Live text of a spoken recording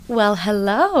Well,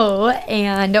 hello,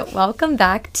 and welcome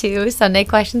back to Sunday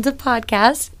Questions of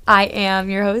Podcast. I am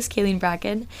your host, Cailin and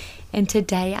Bracken, and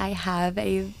today I have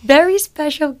a very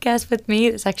special guest with me.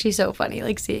 It's actually so funny,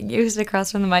 like seeing you sit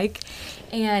across from the mic,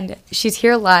 and she's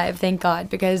here live, thank God,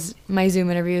 because my Zoom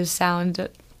interviews sound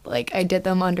like I did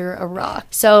them under a rock.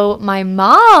 So my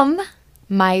mom,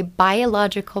 my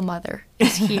biological mother,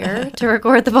 is here to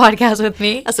record the podcast with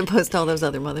me. As opposed to all those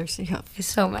other mothers. Yeah.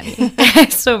 So many.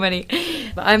 So many.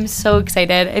 I'm so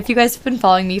excited. If you guys have been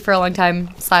following me for a long time,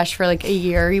 / for like a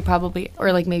year, you probably,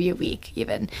 or like maybe a week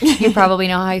even, you probably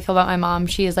know how I feel about my mom.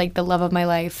 She is like the love of my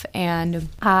life. And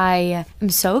I am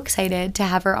so excited to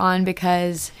have her on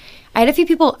because I had a few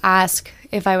people ask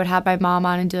if I would have my mom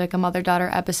on and do like a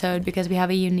mother-daughter episode because we have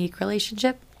a unique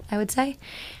relationship, I would say.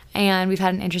 And we've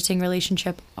had an interesting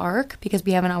relationship arc because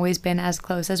we haven't always been as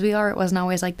close as we are. It wasn't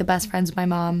always like the best friends with my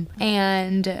mom.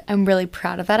 And I'm really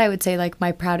proud of that. I would say like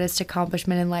my proudest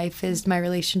accomplishment in life is my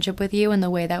relationship with you and the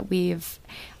way that we've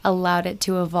allowed it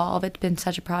to evolve. It's been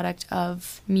such a product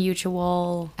of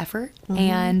mutual effort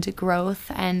and growth.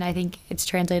 And I think it's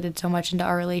translated so much into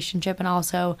our relationship and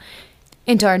also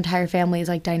into our entire family's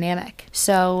like dynamic.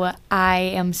 So I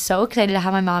am so excited to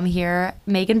have my mom here,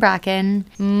 Meghan Bracken,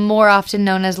 more often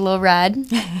known as Lil Red.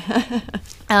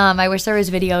 I wish there was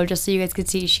video just so you guys could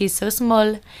see. She's so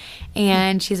small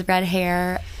and she's red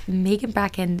hair. Meghan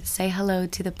Bracken, say hello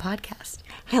to the podcast.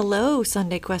 Hello,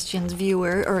 Sunday Questions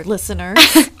viewer or listener.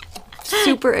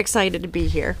 Super excited to be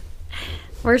here.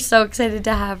 We're so excited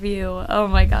to have you. Oh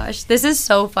my gosh. This is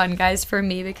so fun, guys, for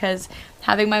me because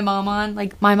having my mom on,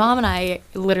 like my mom and I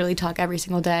literally talk every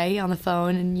single day on the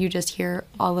phone and you just hear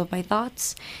all of my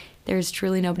thoughts. There's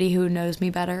truly nobody who knows me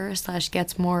better /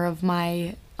 gets more of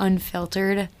my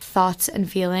unfiltered thoughts and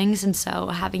feelings. And so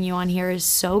having you on here is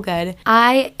so good.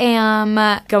 I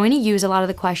am going to use a lot of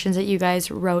the questions that you guys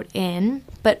wrote in,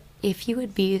 but if you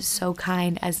would be so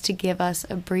kind as to give us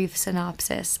a brief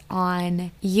synopsis on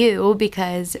you,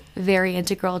 because very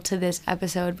integral to this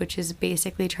episode, which is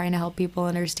basically trying to help people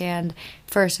understand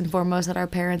first and foremost that our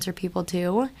parents are people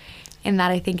too. And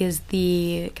that I think is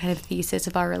the kind of thesis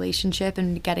of our relationship,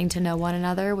 and getting to know one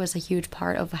another was a huge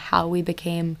part of how we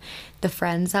became the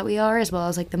friends that we are, as well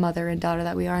as like the mother and daughter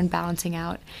that we are, and balancing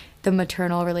out the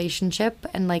maternal relationship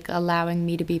and like allowing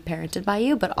me to be parented by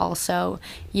you, but also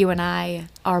you and I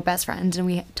are best friends and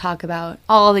we talk about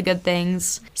all the good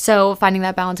things. So finding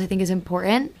that balance I think is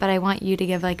important, but I want you to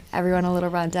give like everyone a little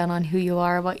rundown on who you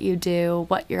are, what you do,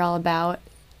 what you're all about.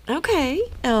 Okay.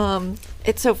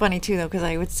 It's so funny too though, because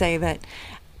I would say that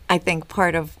I think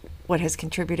part of what has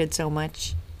contributed so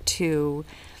much to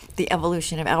the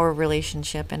evolution of our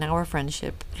relationship and our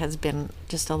friendship has been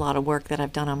just a lot of work that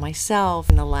I've done on myself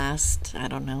in the last,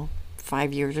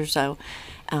 5 years or so,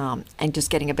 and just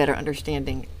getting a better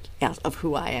understanding of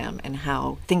who I am and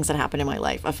how things that happened in my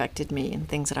life affected me and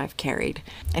things that I've carried.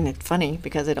 And it's funny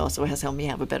because it also has helped me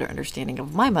have a better understanding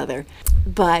of my mother.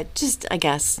 But just, I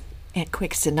guess, a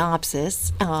quick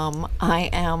synopsis. I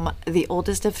am the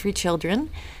oldest of 3 children.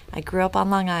 I grew up on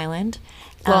Long Island.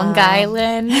 Long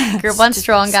Island. Grew up on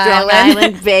Strong Island. Strong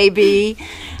Island, baby.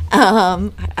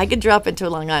 I could drop into a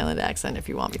Long Island accent if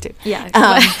you want me to. Yeah.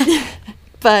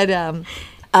 But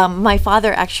my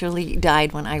father actually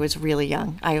died when I was really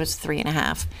young. I was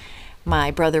 3.5. My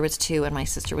brother was 2 and my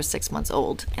sister was 6 months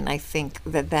old. And I think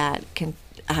that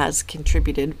has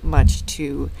contributed much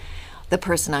to the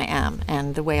person I am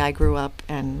and the way I grew up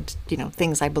and,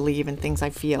 things I believe and things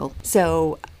I feel.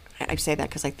 So I say that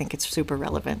because I think it's super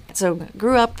relevant. So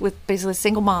grew up with basically a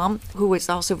single mom who was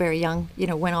also very young,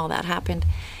 when all that happened.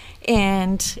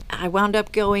 And I wound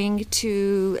up going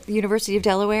to the University of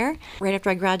Delaware. Right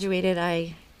after I graduated,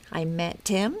 I met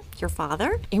Tim, your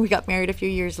father, and we got married a few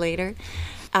years later.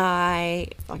 I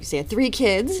obviously had 3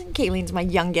 kids. Kaylin's my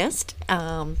youngest.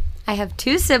 I have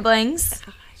 2 siblings.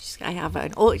 She's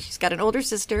got an older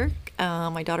sister,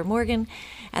 my daughter Morgan,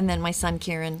 and then my son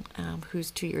Kieran,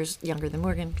 who's 2 years younger than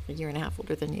Morgan, a year and a half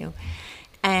older than you.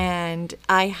 And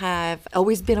I have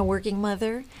always been a working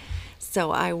mother.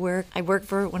 So I work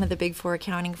for one of the big 4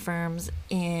 accounting firms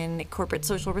in corporate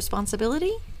social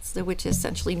responsibility, which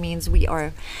essentially means we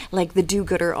are like the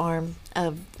do-gooder arm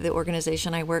of the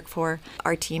organization I work for.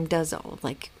 Our team does all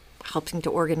helping to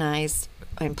organize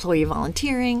employee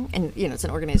volunteering, and it's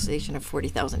an organization of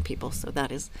 40,000 people, so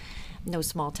that is no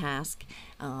small task.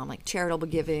 Like charitable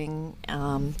giving,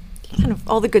 kind of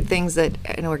all the good things that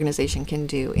an organization can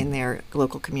do in their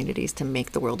local communities to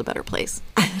make the world a better place.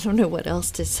 I don't know what else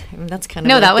to say. I mean, that's kind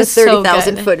of that was the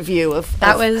 30,000-foot view of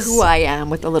was who I am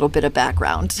with a little bit of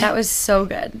background. That was so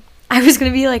good. I was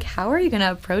going to be like, how are you going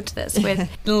to approach this? With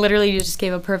literally, you just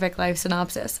gave a perfect life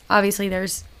synopsis. Obviously,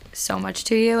 there's so much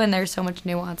to you, and there's so much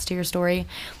nuance to your story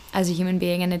as a human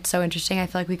being, and it's so interesting. I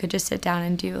feel like we could just sit down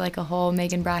and do like a whole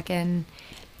Meghan Bracken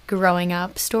growing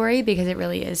up story, because it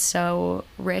really is so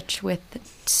rich with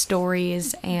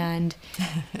stories and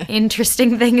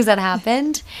interesting things that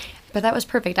happened. But that was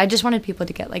perfect. I just wanted people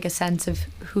to get like a sense of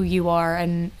who you are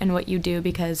and what you do,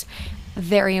 because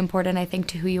very important, I think,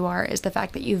 to who you are is the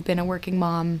fact that you've been a working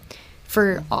mom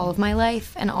for all of my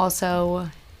life, and also,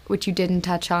 which you didn't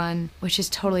touch on, which is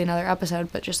totally another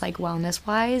episode, but just like wellness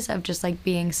wise, of just like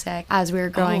being sick as we were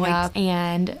growing up.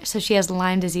 And so she has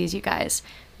Lyme disease, you guys.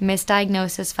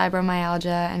 Misdiagnosis, fibromyalgia,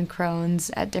 and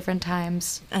Crohn's at different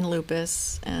times. And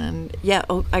lupus. And yeah,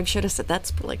 I should have said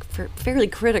that's like fairly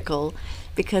critical,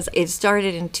 because it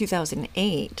started in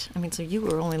 2008. I mean, so you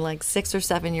were only like 6 or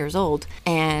 7 years old.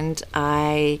 And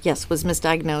I, was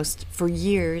misdiagnosed for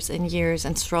years and years,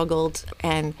 and struggled,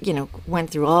 and, went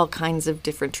through all kinds of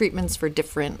different treatments for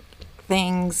different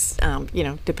things.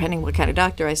 Depending what kind of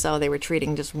doctor I saw, they were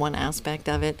treating just one aspect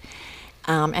of it.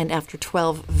 And after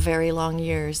 12 very long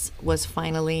years, was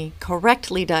finally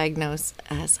correctly diagnosed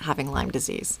as having Lyme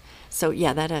disease. So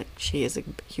yeah, that actually is a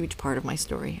huge part of my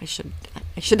story. I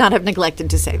should not have neglected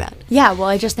to say that. Yeah, well,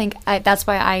 I just think that's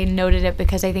why I noted it,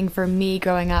 because I think for me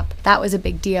growing up, that was a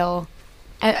big deal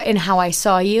in how I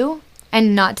saw you.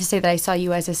 And not to say that I saw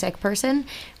you as a sick person.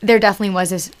 There definitely was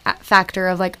this factor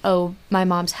of like, oh, my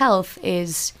mom's health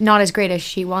is not as great as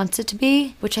she wants it to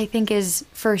be, which I think is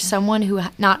for someone who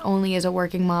not only is a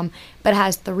working mom, but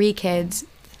has 3 kids,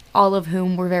 all of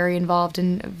whom were very involved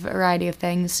in a variety of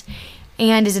things,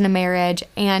 and is in a marriage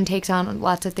and takes on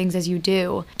lots of things as you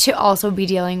do, to also be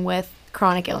dealing with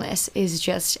chronic illness is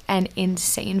just an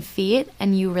insane feat,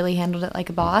 and you really handled it like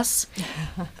a boss.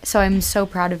 So I'm so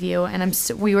proud of you, and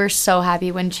we were so happy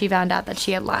when she found out that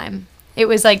she had Lyme. It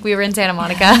was like we were in Santa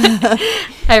Monica.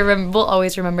 We'll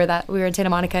always remember that. We were in Santa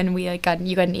Monica, and you got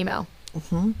an email.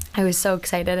 Mm-hmm. I was so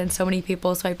excited, and so many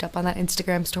people swiped up on that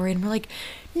Instagram story and were like,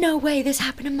 no way, this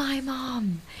happened to my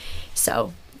mom.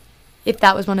 So if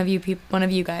that was one of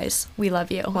you guys, we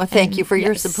love you. Well, thank you for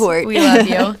your support. We love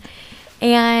you.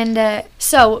 And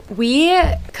so we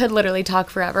could literally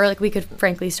talk forever. Like, we could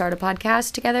frankly start a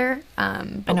podcast together. I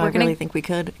really think we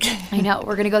could. I know.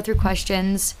 We're going to go through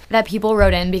questions that people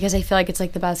wrote in, because I feel like it's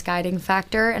like the best guiding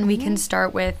factor. And we can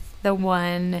start with the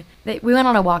one that we went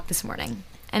on a walk this morning,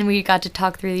 and we got to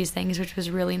talk through these things, which was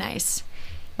really nice.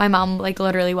 My mom like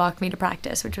literally walked me to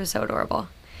practice, which was so adorable.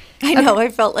 I know. I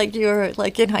felt like you were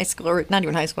like in high school, or not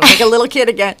even high school, like a little kid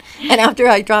again. And after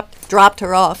I dropped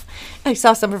her off, I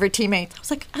saw some of her teammates. I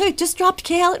was like, I just dropped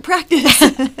Cail at practice.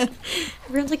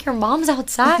 Everyone's like, your mom's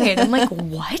outside. I'm like,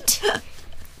 what?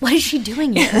 What is she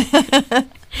doing here? I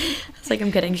was like,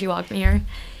 I'm kidding. She walked me here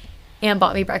and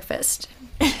bought me breakfast.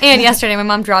 And yesterday, my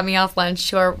mom dropped me off lunch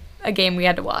to a game we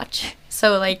had to watch.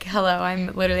 So, like, hello, I'm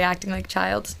literally acting like a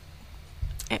child.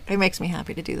 It makes me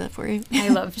happy to do that for you. I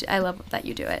love that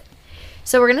you do it.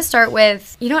 So we're going to start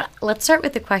with, let's start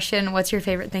with the question, what's your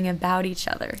favorite thing about each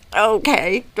other?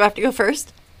 Okay. Do I have to go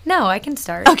first? No, I can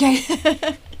start. Okay.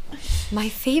 My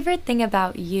favorite thing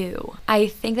about you, I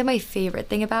think that my favorite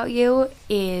thing about you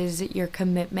is your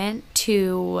commitment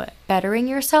to bettering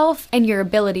yourself, and your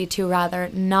ability to rather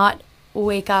not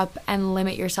wake up and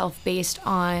limit yourself based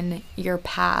on your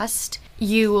past.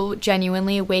 You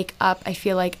genuinely wake up, I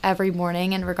feel like, every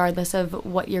morning, and regardless of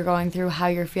what you're going through, how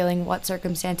you're feeling, what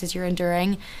circumstances you're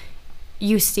enduring,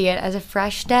 you see it as a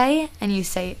fresh day, and you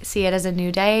see it as a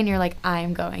new day, and you're like,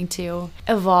 I'm going to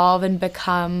evolve and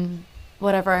become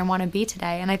whatever I want to be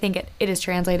today. And I think it is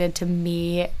translated to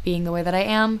me being the way that I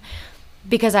am,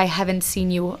 because I haven't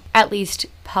seen you, at least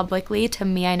publicly. To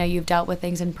me, I know you've dealt with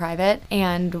things in private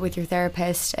and with your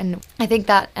therapist, and I think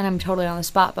that, and I'm totally on the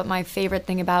spot, but my favorite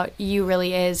thing about you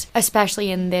really is,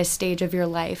 especially in this stage of your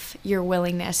life, your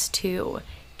willingness to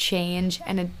change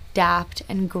and adapt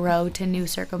and grow to new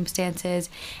circumstances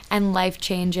and life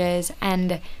changes.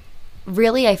 And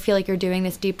really, I feel like you're doing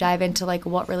this deep dive into like,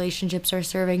 what relationships are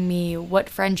serving me, what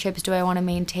friendships do I want to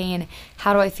maintain,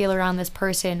 how do I feel around this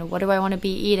person, what do I want to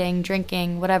be eating,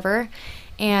 drinking, whatever.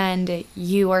 And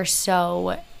you are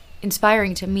so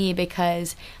inspiring to me,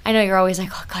 because I know you're always like,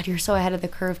 oh God, you're so ahead of the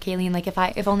curve, Cailin. Like,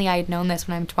 if only I had known this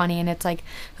when I'm 20. And it's like,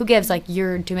 who gives? Like,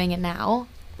 you're doing it now.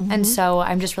 Mm-hmm. And so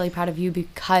I'm just really proud of you,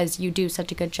 because you do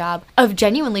such a good job of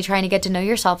genuinely trying to get to know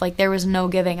yourself. Like, there was no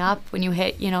giving up when you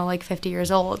hit, like 50 years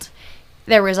old.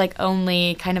 There was like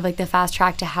only kind of like the fast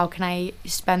track to how can I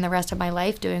spend the rest of my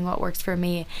life doing what works for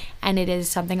me. And it is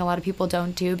something a lot of people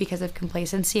don't do because of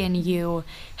complacency, and you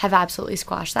have absolutely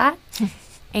squashed that.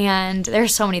 And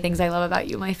there's so many things I love about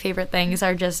you. My favorite things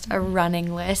are just a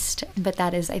running list, but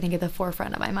that is, I think, at the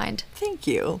forefront of my mind. Thank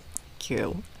you. Thank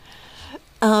you.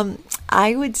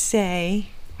 I would say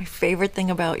my favorite thing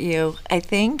about you, I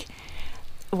think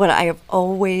what I have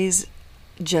always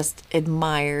just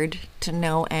admired to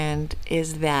no end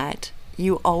is that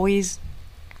you always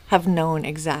have known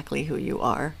exactly who you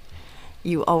are.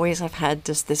 You always have had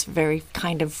just this very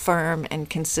kind of firm and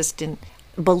consistent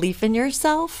belief in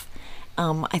yourself.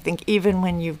 I think even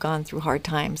when you've gone through hard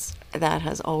times, that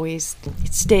has always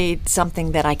stayed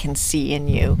something that I can see in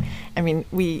you. I mean,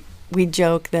 we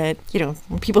joke that,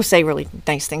 when people say really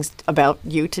nice things about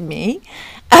you to me,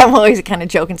 I'm always kind of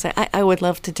joke and say, I would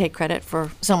love to take credit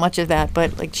for so much of that,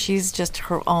 but like she's just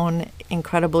her own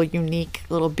incredible, unique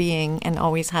little being and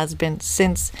always has been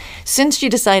since she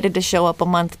decided to show up a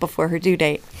month before her due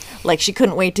date. Like she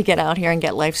couldn't wait to get out here and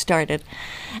get life started.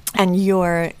 And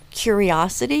your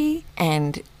curiosity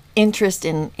and interest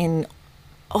in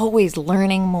always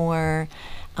learning more,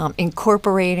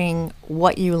 incorporating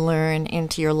what you learn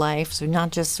into your life. So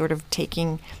not just sort of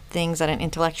taking things at an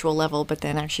intellectual level, but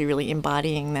then actually really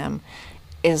embodying them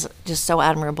is just so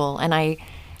admirable. And I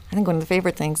think one of the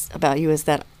favorite things about you is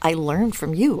that I learn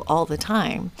from you all the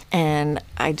time. And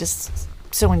I just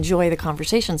so enjoy the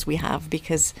conversations we have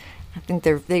because I think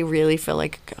they really feel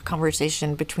like a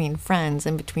conversation between friends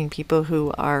and between people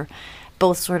who are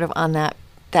both sort of on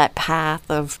that path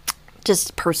of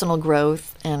just personal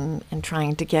growth and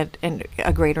trying to get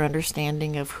a greater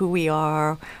understanding of who we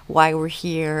are, why we're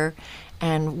here,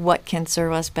 and what can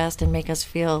serve us best and make us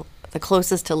feel the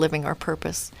closest to living our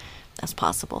purpose as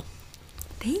possible.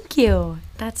 Thank you.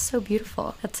 That's so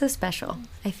beautiful. That's so special.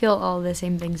 I feel all the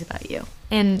same things about you.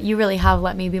 And you really have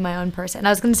let me be my own person. I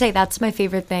was going to say that's my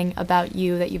favorite thing about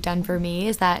you that you've done for me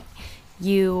is that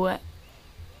you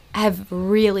have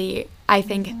really, I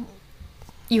think,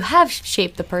 you have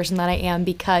shaped the person that I am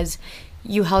because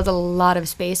you held a lot of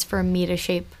space for me to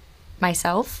shape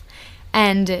myself.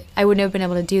 And I wouldn't have been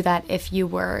able to do that if you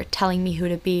were telling me who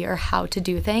to be or how to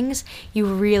do things. You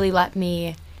really let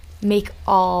me make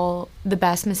all the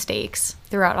best mistakes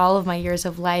throughout all of my years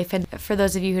of life. And for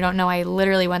those of you who don't know, I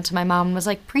literally went to my mom and was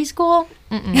like, preschool?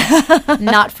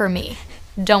 Not for me.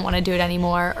 Don't want to do it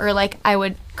anymore. Or like I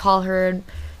would call her and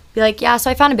be like, yeah,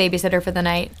 so I found a babysitter for the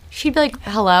night. She'd be like,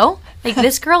 hello? Like,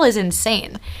 this girl is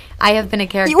insane. I have been a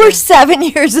character. You were 7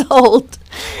 years old.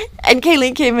 And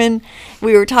Cailin came in.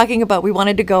 We were talking about we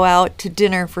wanted to go out to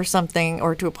dinner for something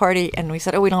or to a party. And we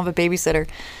said, oh, we don't have a babysitter.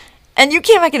 And you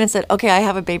came back in and said, okay, I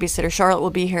have a babysitter. Charlotte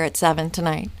will be here at 7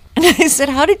 tonight. And I said,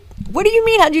 what do you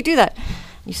mean? How'd you do that?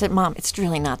 You said, Mom, it's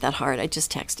really not that hard. I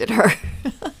just texted her.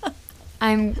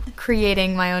 I'm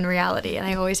creating my own reality, and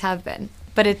I always have been.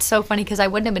 But it's so funny because I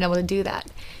wouldn't have been able to do that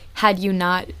had you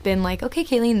not been like, okay,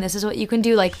 Cailin, this is what you can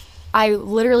do. Like,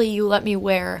 you let me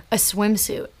wear a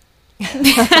swimsuit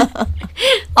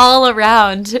all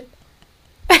around.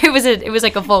 It was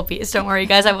like a full piece. Don't worry,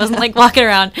 guys. I wasn't like walking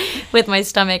around with my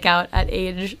stomach out at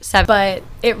age 7. But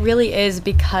it really is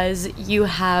because you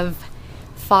have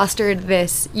fostered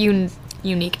this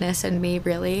uniqueness in me,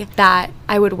 really, that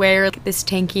I would wear this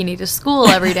tankini to school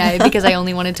every day because I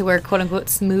only wanted to wear quote unquote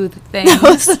smooth things. That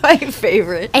was my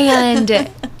favorite. And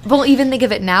well, even think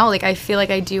of it now, like I feel like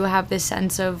I do have this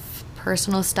sense of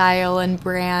personal style and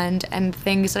brand and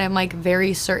things that I'm like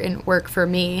very certain work for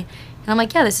me. And I'm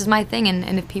like, yeah, this is my thing.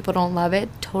 And if people don't love it,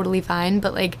 totally fine.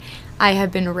 But like, I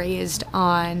have been raised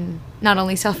on not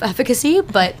only self-efficacy,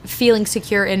 but feeling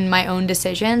secure in my own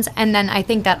decisions. And then I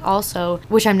think that also,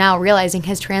 which I'm now realizing,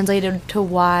 has translated to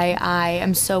why I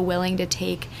am so willing to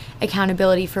take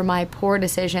accountability for my poor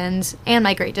decisions and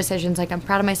my great decisions. Like, I'm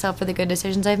proud of myself for the good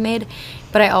decisions I've made.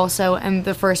 But I also am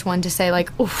the first one to say,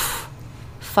 like, oof,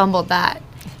 fumbled that.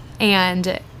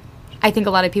 And I think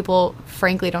a lot of people,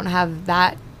 frankly, don't have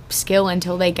that skill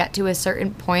until they get to a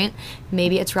certain point.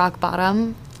 Maybe it's rock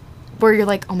bottom where you're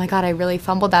like, oh my God, I really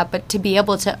fumbled that. But to be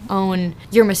able to own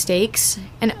your mistakes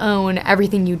and own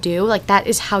everything you do, like that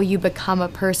is how you become a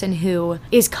person who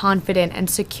is confident and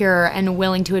secure and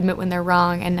willing to admit when they're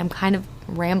wrong. And I'm kind of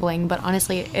rambling, but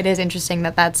honestly, it is interesting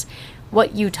that that's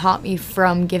what you taught me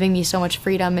from giving me so much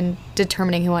freedom and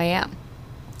determining who I am.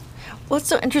 Well, it's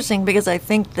so interesting because I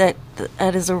think that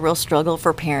that is a real struggle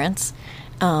for parents.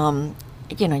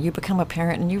 You know, you become a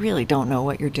parent and you really don't know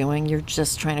what you're doing. You're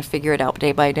just trying to figure it out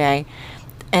day by day.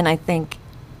 And I think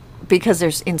because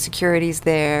there's insecurities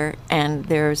there and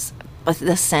there's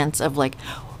the sense of like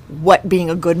what being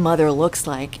a good mother looks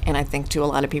like. And I think to a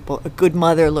lot of people, a good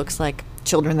mother looks like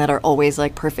children that are always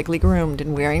like perfectly groomed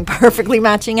and wearing perfectly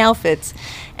matching outfits,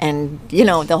 and you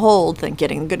know, the whole thing,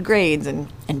 getting good grades and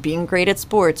being great at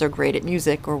sports or great at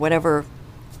music or whatever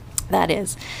that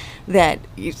is, that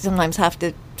you sometimes have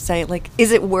to say, like,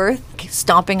 is it worth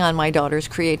stomping on my daughter's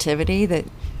creativity that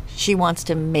she wants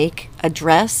to make a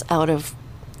dress out of,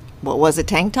 what was a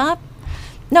tank top?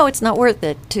 No, it's not worth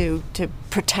it to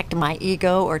protect my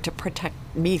ego or to protect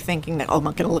me thinking that, oh, I'm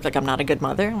not going to look like I'm not a good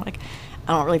mother. I'm like,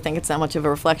 I don't really think it's that much of a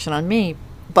reflection on me.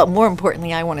 But more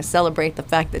importantly, I want to celebrate the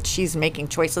fact that she's making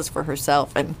choices for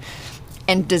herself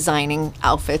and designing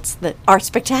outfits that are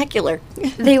spectacular.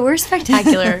 They were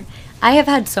spectacular. I have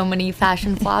had so many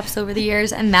fashion flops over the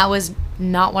years, and that was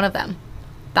not one of them.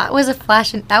 That was a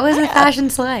fashion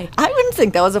sleigh. I wouldn't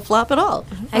think that was a flop at all.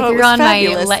 I threw on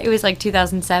it was like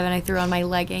 2007. I threw on my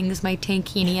leggings, my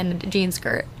tankini, and a jean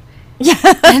skirt. Yeah.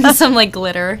 And some like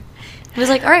glitter. I was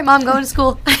like, all right, Mom, going to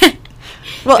school.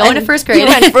 Well, going to first grade. You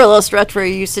went for a little stretch where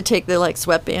you used to take the like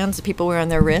sweatbands that people wear on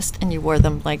their wrist and you wore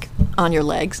them like on your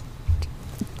legs.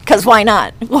 Because why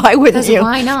not? Why wouldn't you?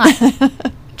 Why not?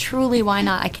 Truly, why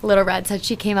not? Little Red said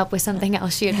she came up with something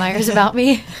else she admires about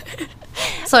me.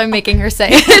 So I'm making her say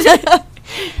it.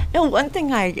 No, one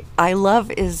thing I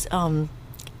love is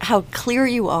how clear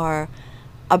you are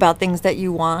about things that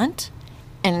you want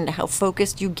and how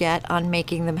focused you get on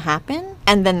making them happen,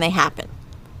 and then they happen.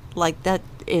 Like, that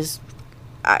is,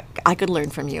 I could learn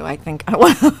from you. I think I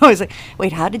was like,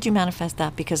 wait, how did you manifest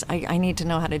that? Because I need to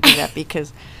know how to do that,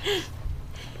 because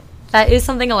that is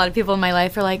something a lot of people in my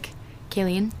life are like,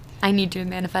 Cailin, I need to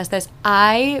manifest this.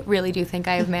 I really do think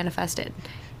I have manifested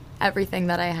everything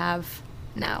that I have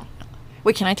now.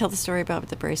 Wait, can I tell the story about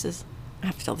the braces? I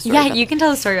have to tell the story. Yeah, you can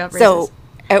tell the story about braces. So,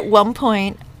 at one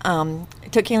point, I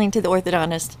took Cailin to the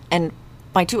orthodontist, and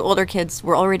my two older kids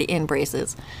were already in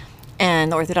braces.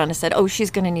 And the orthodontist said, oh,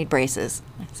 she's going to need braces.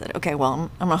 I said, okay, well,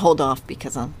 I'm going to hold off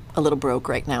because I'm a little broke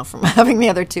right now from having the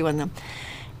other two in them.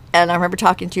 And I remember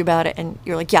talking to you about it, and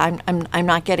you're like, yeah, I'm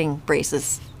not getting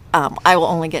braces. I will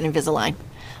only get Invisalign.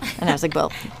 And I was like,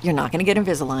 well, you're not going to get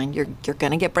Invisalign. You're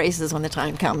going to get braces when the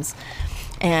time comes.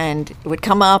 And it would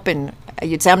come up, and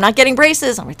you'd say, I'm not getting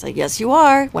braces. I would say, yes, you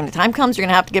are. When the time comes, you're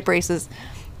going to have to get braces.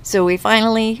 So we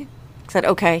finally said,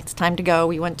 okay, it's time to go.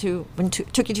 We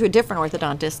took you to a different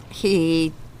orthodontist.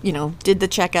 He, did the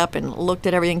checkup and looked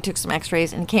at everything, took some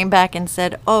x-rays, and came back and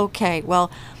said, okay,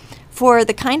 well, for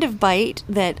the kind of bite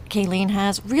that Cailin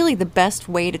has, really the best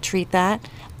way to treat that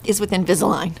is with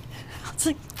Invisalign. I was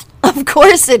like, of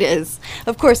course it is.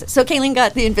 Of course. So Cailin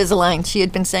got the Invisalign she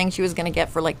had been saying she was going to get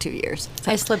for like 2 years.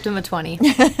 I slipped him a 20.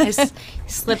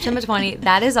 Slipped him a 20.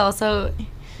 That is also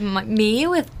me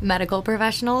with medical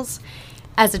professionals.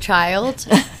 As a child,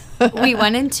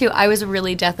 I was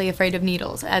really deathly afraid of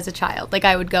needles as a child. Like,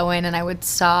 I would go in and I would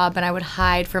sob and I would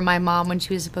hide from my mom when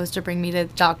she was supposed to bring me to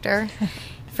the doctor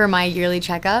for my yearly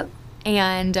checkup.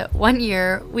 And one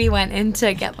year we went in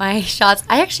to get my shots.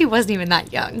 I actually wasn't even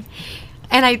that young.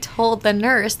 And I told the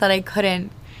nurse that I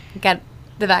couldn't get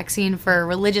the vaccine for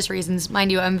religious reasons.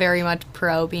 Mind you, I'm very much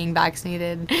pro being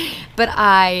vaccinated. But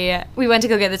we went to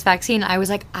go get this vaccine. I was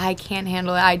like, I can't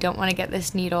handle it. I don't want to get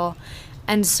this needle.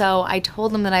 And so I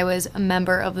told them that I was a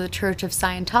member of the Church of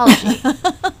Scientology.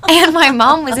 And my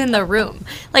mom was in the room.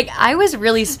 Like, I was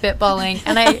really spitballing.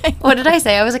 And what did I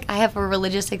say? I was like, I have a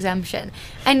religious exemption.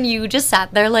 And you just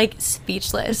sat there, like,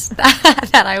 speechless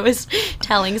that I was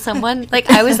telling someone. Like,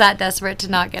 I was that desperate to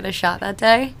not get a shot that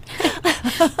day.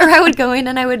 Or I would go in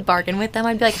and I would bargain with them.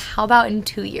 I'd be like, how about in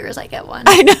 2 years I get one?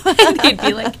 I know. And they'd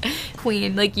be like,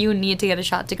 Queen, like, you need to get a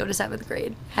shot to go to 7th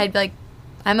grade. I'd be like,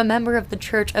 I'm a member of the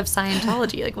Church of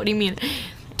Scientology. Like, what do you mean?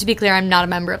 To be clear, I'm not a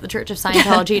member of the Church of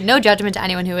Scientology. No judgment to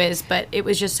anyone who is, but it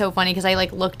was just so funny because I,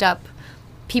 like, looked up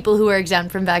people who are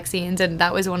exempt from vaccines, and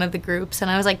that was one of the groups,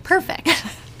 and I was like, perfect.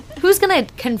 Who's going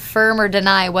to confirm or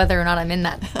deny whether or not I'm in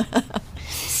that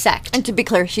sect? And to be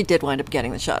clear, she did wind up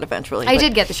getting the shot eventually. I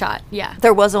did get the shot, yeah.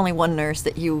 There was only one nurse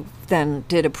that you then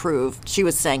did approve. She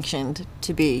was sanctioned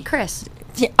to be... Chris.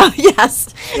 Yeah. Oh,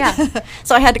 yes. Yeah.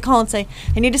 So I had to call and say,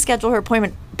 I need to schedule her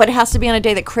appointment, but it has to be on a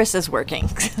day that Chris is working.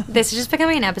 This is just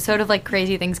becoming an episode of, like,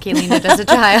 crazy things Cailin did as a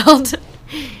child.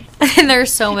 And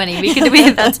there's so many.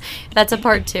 That's a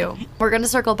part 2. We're going to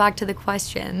circle back to the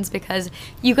questions because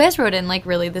you guys wrote in, like,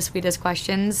 really the sweetest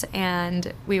questions,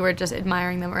 and we were just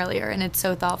admiring them earlier, and it's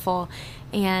so thoughtful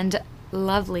and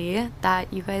lovely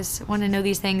that you guys want to know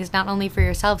these things not only for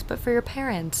yourselves but for your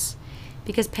parents.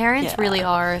 because parents Yeah. really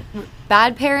are,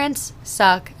 bad parents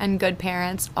suck and good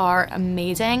parents are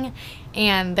amazing,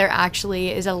 and there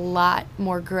actually is a lot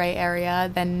more gray area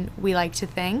than we like to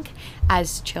think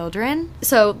as children.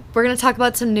 So we're going to talk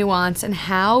about some nuance and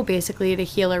how basically to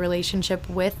heal a relationship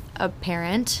with a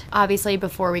parent. Obviously,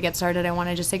 before we get started, I want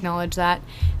to just acknowledge that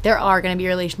there are going to be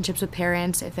relationships with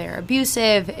parents if they're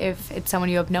abusive, if it's someone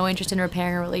you have no interest in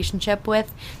repairing a relationship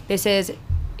with. This is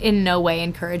in no way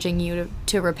encouraging you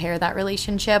to repair that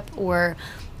relationship or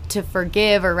to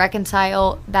forgive or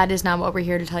reconcile. That is not what we're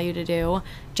here to tell you to do.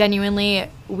 Genuinely,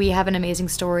 we have an amazing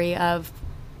story of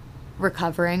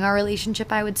recovering our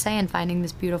relationship, I would say, and finding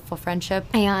this beautiful friendship.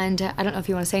 And I don't know if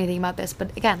you want to say anything about this,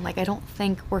 but again, like, I don't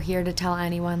think we're here to tell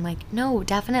anyone, like, no,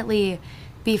 definitely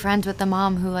be friends with the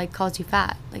mom who, like, calls you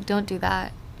fat. Like, don't do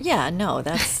that. Yeah, no,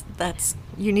 that's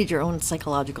you need your own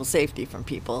psychological safety from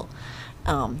people.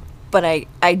 But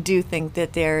I do think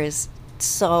that there is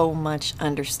so much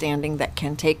understanding that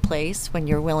can take place when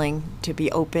you're willing to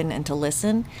be open and to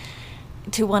listen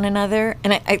to one another.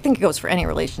 And I think it goes for any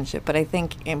relationship, but I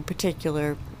think in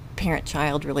particular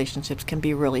parent-child relationships can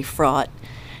be really fraught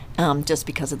just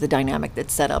because of the dynamic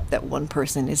that's set up that one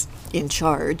person is in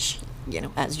charge,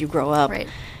 as you grow up. Right.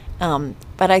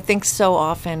 But I think so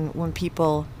often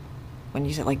when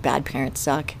you say like bad parents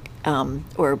suck,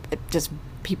 or just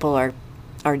people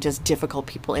are just difficult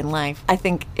people in life, I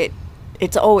think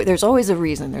there's always a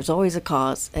reason, there's always a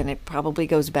cause, and it probably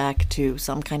goes back to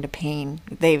some kind of pain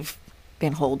they've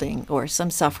been holding or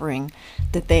some suffering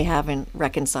that they haven't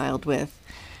reconciled with.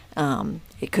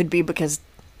 It could be because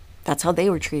that's how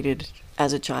they were treated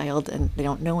as a child and they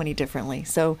don't know any differently.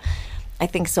 So I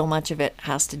think so much of it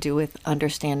has to do with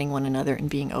understanding one another and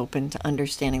being open to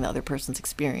understanding the other person's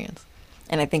experience.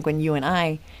 And I think when you and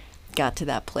I got to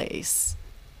that place,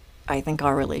 I think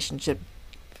our relationship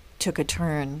took a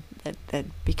turn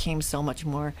that became so much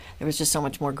more, there was just so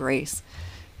much more grace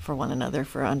for one another,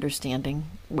 for understanding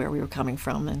where we were coming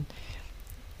from. And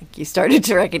you started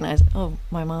to recognize, oh,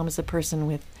 my mom is a person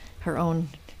with her own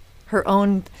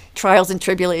trials and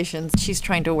tribulations she's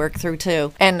trying to work through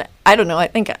too. And I don't know,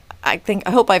 I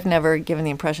hope I've never given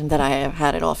the impression that I have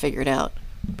had it all figured out,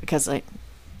 because I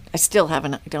don't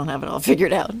have it all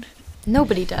figured out.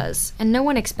 Nobody does, and no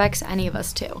one expects any of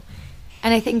us to.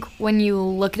 And I think when you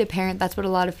look at a parent, that's what a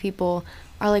lot of people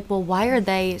are like, well, why are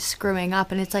they screwing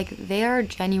up? And it's like, they are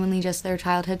genuinely just their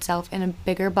childhood self in a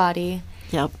bigger body.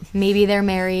 Yep. Maybe they're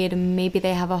married, maybe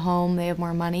they have a home, they have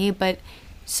more money, but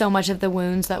so much of the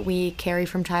wounds that we carry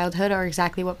from childhood are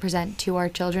exactly what present to our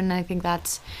children. And I think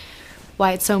that's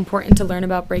why it's so important to learn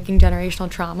about breaking generational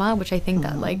trauma, which I think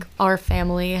that like our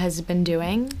family has been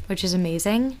doing, which is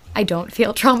amazing. I don't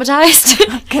feel traumatized.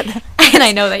 And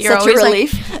I know that you're Such always a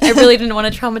relief. like, I really didn't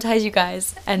want to traumatize you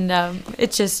guys. And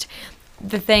it's just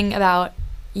the thing about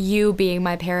you being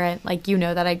my parent, like,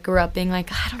 that I grew up being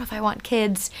like, I don't know if I want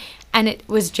kids. And it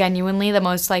was genuinely the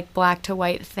most like black to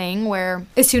white thing, where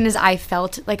as soon as I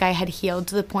felt like I had healed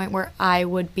to the point where I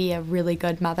would be a really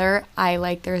good mother,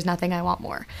 there's nothing I want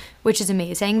more, which is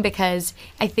amazing, because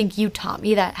I think you taught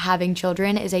me that having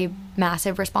children is a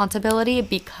massive responsibility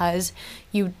because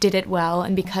you did it well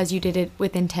and because you did it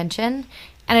with intention.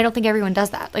 And I don't think everyone does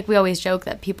that. Like, we always joke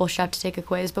that people should have to take a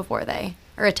quiz before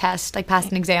or a test, like pass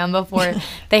an exam before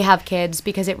they have kids,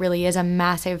 because it really is a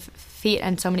massive feat,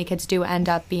 and so many kids do end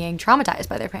up being traumatized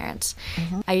by their parents.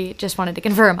 Mm-hmm. I just wanted to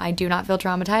confirm, I do not feel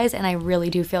traumatized, and I really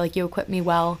do feel like you equipped me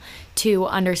well to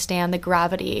understand the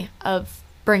gravity of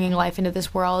bringing life into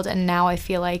this world. And now I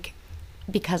feel like,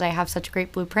 because I have such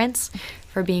great blueprints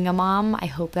for being a mom, I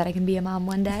hope that I can be a mom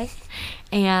one day.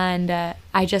 And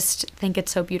I just think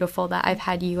it's so beautiful that I've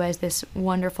had you as this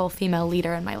wonderful female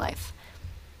leader in my life.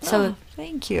 So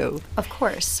thank you. Of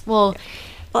course. Well,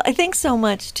 I think so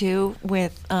much too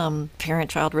with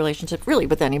parent-child relationship, really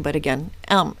with anybody, again,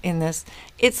 in this,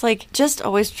 it's like just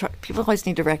always people always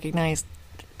need to recognize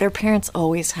their parents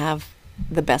always have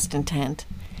the best intent.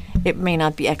 It may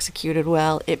not be executed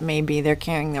well. It may be they're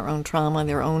carrying their own trauma,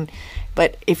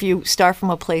 but if you start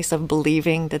from a place of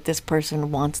believing that this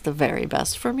person wants the very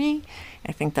best for me,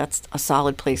 I think that's a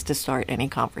solid place to start any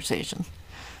conversation.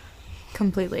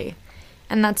 Completely.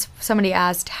 And that's, somebody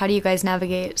asked, how do you guys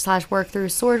navigate / work through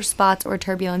sore spots or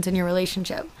turbulence in your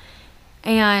relationship?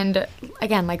 And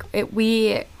again, like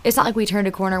it's not like we turned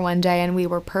a corner one day and we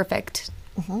were perfect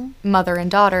mother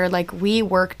and daughter. Like, we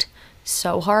worked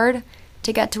so hard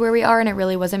to get to where we are, and it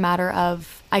really was a matter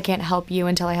of, I can't help you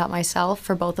until I help myself,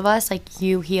 for both of us, like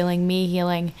you healing, me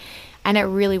healing. And it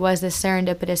really was this not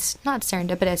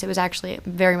serendipitous, it was actually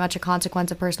very much a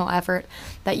consequence of personal effort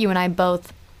that you and I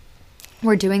both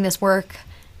were doing this work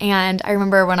And I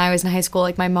remember when I was in high school,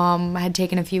 like my mom had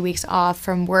taken a few weeks off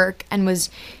from work and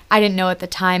I didn't know at the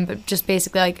time, but just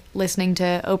basically like listening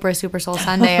to Oprah Super Soul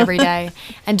Sunday every day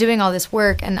and doing all this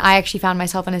work. And I actually found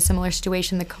myself in a similar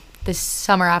situation this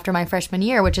summer after my freshman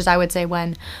year, which is, I would say,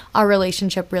 when our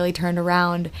relationship really turned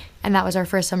around. And that was our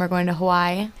first summer going to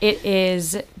Hawaii. It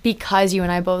is because you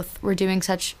and I both were doing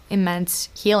such immense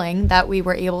healing that we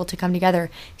were able to come together.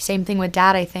 Same thing with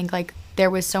Dad, I think. Like, there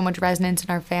was so much resonance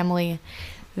in our family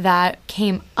that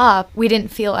came up. We didn't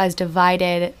feel as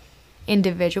divided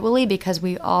individually because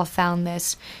we all found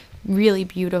this really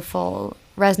beautiful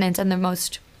resonance. And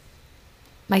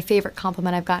my favorite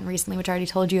compliment I've gotten recently, which I already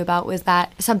told you about, was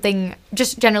that something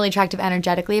just generally attractive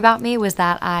energetically about me was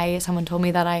that someone told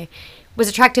me that I was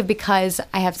attractive because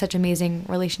I have such amazing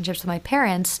relationships with my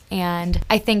parents. And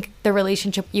I think the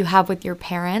relationship you have with your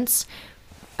parents,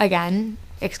 again,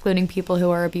 excluding people who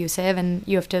are abusive, and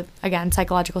you have to, again,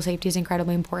 psychological safety is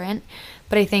incredibly important.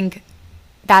 But I think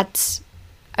that's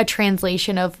a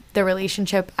translation of the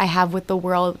relationship I have with the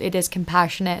world. It is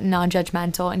compassionate,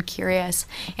 non-judgmental, and curious.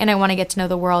 And I want to get to know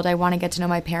the world. I want to get to know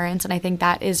my parents. And I think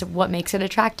that is what makes it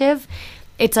attractive.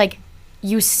 It's like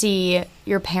you see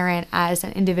your parent as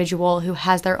an individual who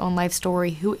has their own life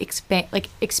story, who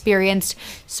experienced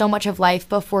so much of life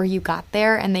before you got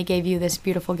there, and they gave you this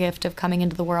beautiful gift of coming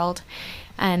into the world.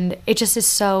 And it just is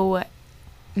so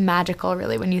magical,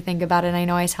 really, when you think about it. I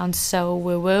know I sound so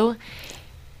woo-woo,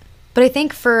 but I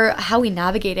think for how we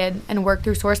navigated and worked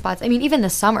through sore spots, I mean, even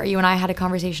this summer, you and I had a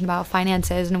conversation about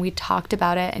finances, and we talked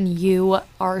about it, and you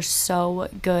are so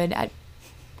good at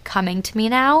coming to me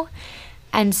now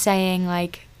and saying,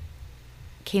 like,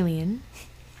 Cailin,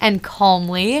 and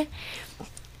calmly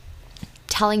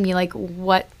telling me, like,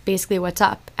 what's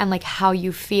up, and, like, how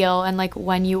you feel, and, like,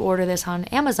 when you order this on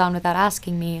Amazon without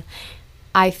asking me,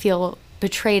 I feel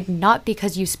betrayed, not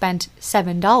because you spent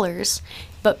 $7,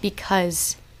 but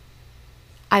because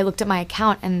I looked at my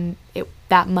account and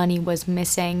that money was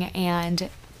missing, and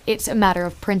it's a matter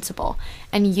of principle.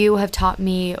 And you have taught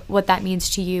me what that means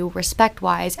to you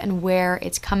respect-wise and where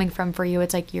it's coming from for you.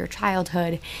 It's like your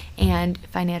childhood, and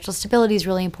financial stability is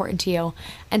really important to you.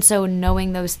 And so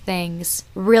knowing those things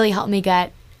really helped me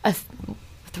get a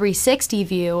 360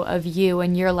 view of you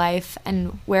and your life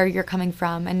and where you're coming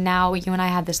from. And now you and I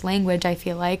have this language, I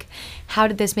feel like. How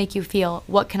did this make you feel?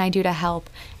 What can I do to help?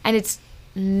 And it's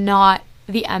not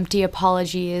the empty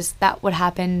apologies that would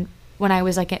happen when I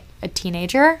was like a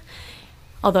teenager,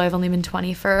 although I've only been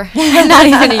 20 for not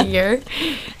even a year,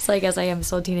 so I guess I am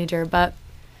still a teenager. But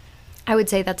I would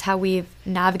say that's how we've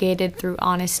navigated through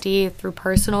honesty, through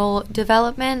personal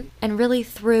development, and really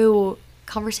through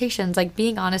conversations, like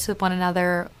being honest with one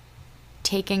another,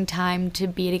 taking time to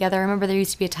be together. I remember there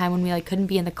used to be a time when we like couldn't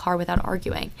be in the car without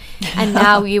arguing, and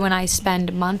now you and I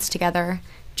spend months together,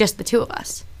 just the two of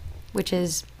us, which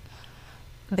is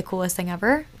the coolest thing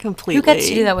ever. Completely. Who gets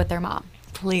to do that with their mom?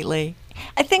 Completely.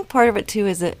 I think part of it too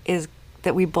is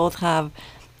that we both have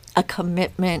a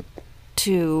commitment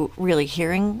to really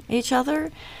hearing each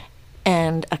other,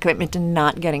 and a commitment to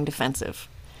not getting defensive.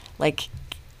 Like,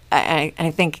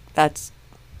 I think that's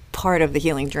part of the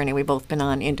healing journey we've both been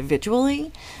on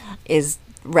individually, is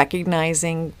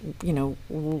recognizing, you know,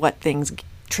 what things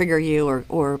trigger you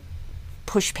or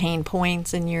push pain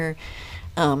points in your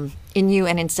in you,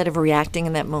 and instead of reacting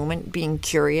in that moment, being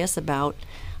curious about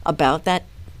that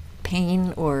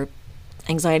pain or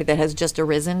anxiety that has just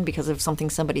arisen because of something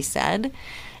somebody said,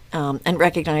 and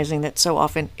recognizing that so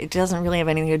often it doesn't really have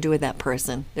anything to do with that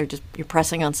person. You're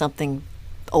pressing on something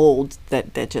old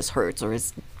that just hurts or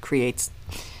creates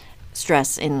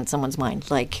stress in someone's mind,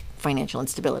 like financial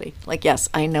instability. Like, yes,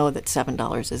 I know that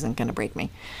 $7 isn't going to break me,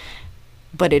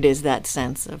 but it is that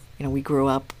sense of, you know, I grew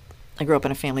up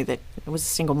in a family that was a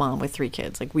single mom with 3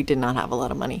 kids. Like, we did not have a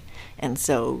lot of money. And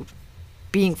so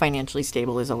being financially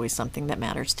stable is always something that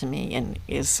matters to me and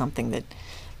is something that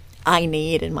I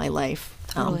need in my life.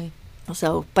 Totally.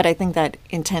 But I think that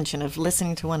intention of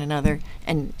listening to one another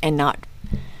and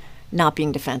not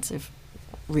being defensive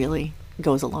really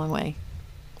goes a long way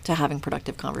to having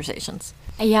productive conversations.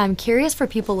 Yeah, I'm curious for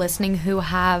people listening who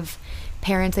have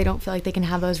parents they don't feel like they can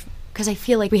have those, because I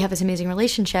feel like we have this amazing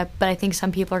relationship, but I think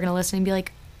some people are going to listen and be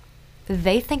like,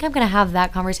 they think I'm going to have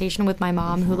that conversation with my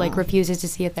mom who like refuses to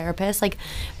see a therapist. Like,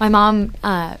 my mom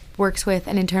works with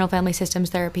an internal family systems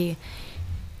therapy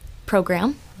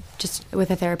program, just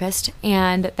with a therapist,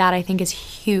 and that I think is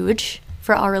huge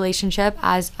for our relationship,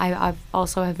 as I've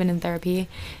also have been in therapy,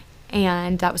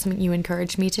 and that was something you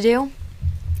encouraged me to do.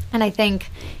 And I think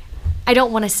I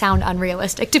don't want to sound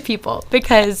unrealistic to people,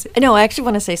 because no, I actually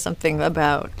want to say something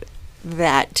about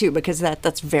that too, because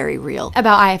that's very real.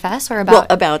 About IFS or about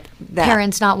about that.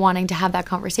 Parents not wanting to have that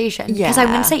conversation? Yeah. Because I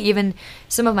wouldn't say even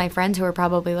some of my friends who are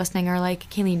probably listening are like,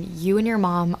 Cailin, you and your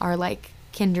mom are like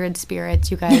kindred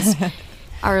spirits. You guys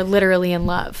are literally in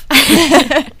love.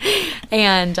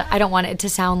 And I don't want it to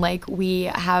sound like we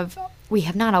have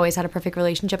not always had a perfect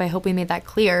relationship. I hope we made that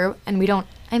clear. And we don't,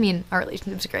 I mean, our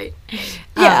relationship's great.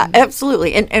 Yeah,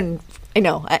 absolutely. And I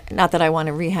know, not that I want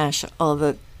to rehash all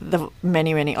the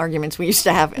many, many arguments we used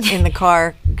to have in the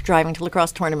car driving to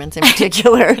lacrosse tournaments in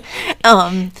particular.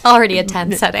 Already a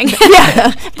tense setting.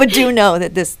 Yeah, but do know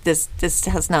that this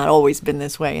has not always been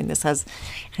this way, and this has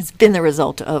been the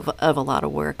result of a lot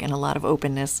of work and a lot of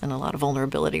openness and a lot of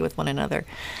vulnerability with one another.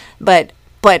 But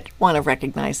want to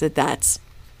recognize that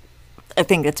I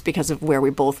think that's because of where we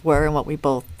both were and what we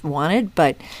both wanted,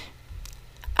 but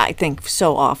I think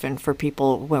so often for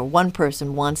people where one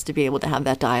person wants to be able to have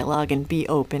that dialogue and be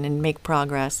open and make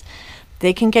progress,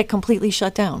 they can get completely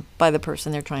shut down by the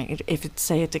person they're trying. If it's,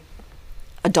 say, it's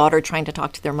a daughter trying to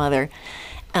talk to their mother,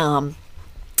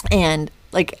 and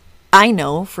like I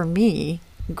know for me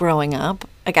growing up,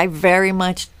 like I very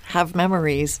much have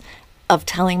memories of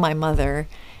telling my mother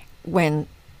when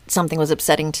something was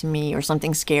upsetting to me or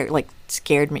something scared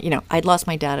me. You know, I'd lost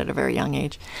my dad at a very young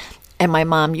age, and my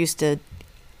mom used to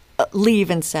leave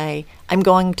and say, I'm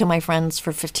going to my friends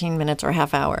for 15 minutes or a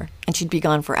half hour, and she'd be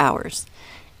gone for hours.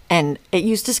 And it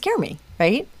used to scare me,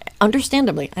 right?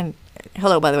 Understandably. And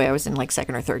hello, by the way, I was in like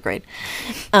second or third grade.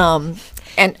 And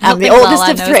I'm the oldest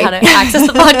of three. How to access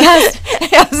the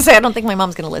podcast. I don't think my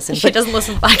mom's going to listen. She doesn't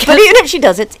listen to the podcast. But even if she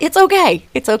does, it's okay.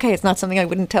 It's okay. It's not something I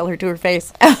wouldn't tell her to her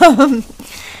face.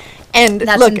 And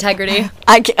that's look, integrity.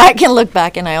 I can look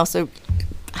back, and I also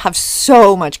have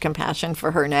so much compassion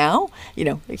for her now. You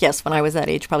know, yes, when I was that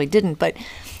age, probably didn't, but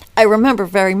I remember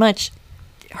very much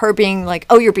her being like,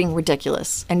 "Oh, you're being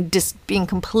ridiculous," and just being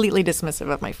completely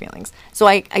dismissive of my feelings. So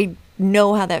I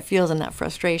know how that feels and that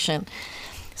frustration.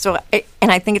 So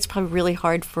I think it's probably really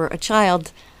hard for a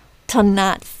child to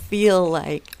not feel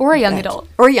like, or a young adult,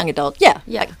 yeah,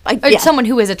 or someone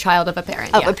who is a child of a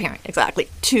parent, a parent, exactly,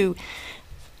 to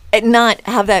not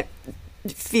have that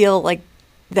feel like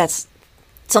that's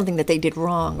something that they did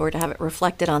wrong, or to have it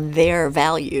reflected on their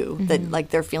value, that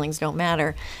like their feelings don't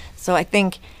matter. So I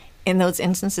think in those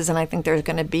instances, and I think there's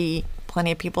going to be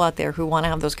plenty of people out there who want to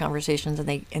have those conversations, and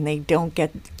they don't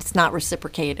get, it's not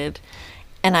reciprocated.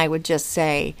 And I would just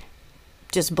say,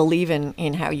 just believe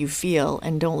in how you feel,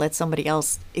 and don't let somebody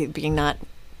else being not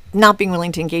being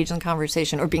willing to engage in the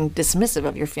conversation or being dismissive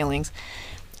of your feelings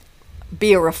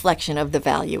be a reflection of the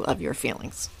value of your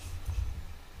feelings.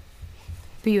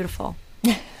 Beautiful.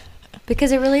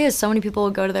 Because it really is. So many people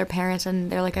will go to their parents and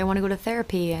they're like, I want to go to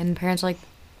therapy. And parents are like,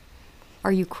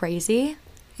 are you crazy?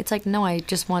 It's like, no, I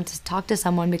just want to talk to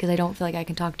someone because I don't feel like I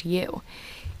can talk to you.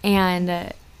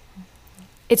 And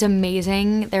it's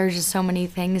amazing. There's just so many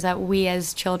things that we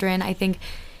as children, I think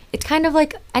it's kind of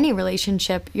like any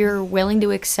relationship. You're willing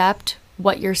to accept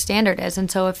what your standard is.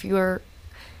 And so if you're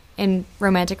in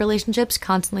romantic relationships,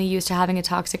 constantly used to having a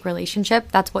toxic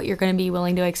relationship, that's what you're going to be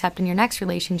willing to accept in your next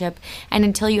relationship. And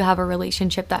until you have a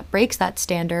relationship that breaks that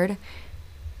standard,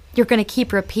 you're going to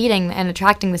keep repeating and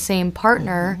attracting the same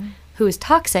partner who is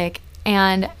toxic.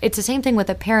 And it's the same thing with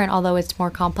a parent, although it's more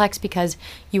complex because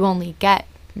you only get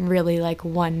really like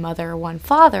one mother, one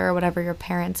father, or whatever your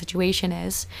parent situation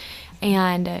is.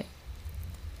 And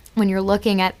when you're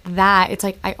looking at that, it's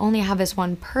like, I only have this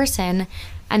one person.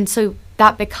 And so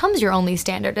that becomes your only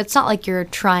standard. It's not like you're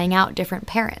trying out different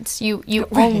parents. You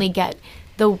only get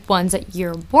the ones that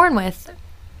you're born with.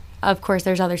 Of course,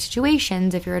 there's other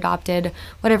situations if you're adopted,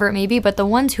 whatever it may be, but the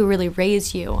ones who really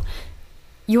raise you,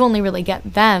 you only really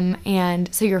get them.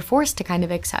 And so you're forced to kind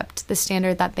of accept the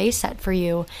standard that they set for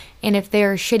you. And if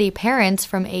they're shitty parents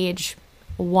from age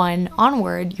 1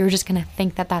 onward, you're just going to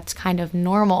think that that's kind of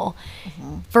normal.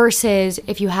 Versus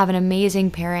if you have an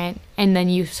amazing parent and then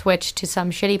you switch to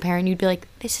some shitty parent, you'd be like,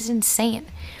 this is insane.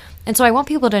 And so I want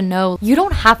people to know you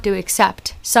don't have to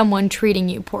accept someone treating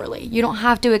you poorly. You don't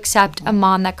have to accept a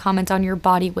mom that comments on your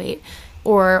body weight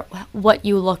or what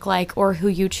you look like or who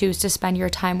you choose to spend your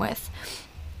time with.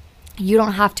 You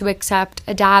don't have to accept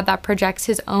a dad that projects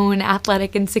his own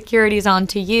athletic insecurities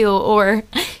onto you or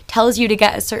tells you to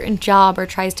get a certain job or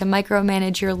tries to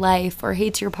micromanage your life or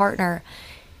hates your partner.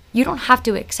 You don't have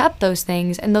to accept those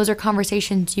things, and those are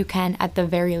conversations you can at the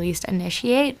very least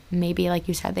initiate. Maybe, like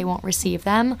you said, they won't receive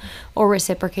them or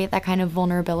reciprocate that kind of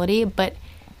vulnerability, but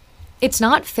it's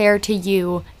not fair to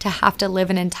you to have to live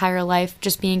an entire life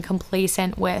just being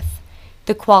complacent with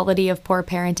the quality of poor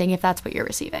parenting if that's what you're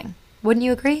receiving. Wouldn't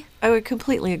you agree? I would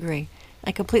completely agree.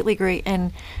 I completely agree.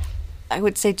 And I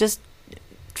would say just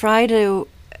try to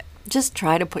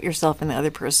put yourself in the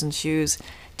other person's shoes.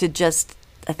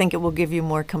 I think it will give you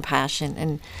more compassion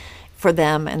and for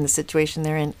them and the situation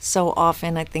they're in. So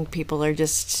often I think people are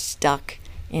just stuck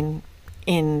in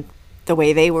the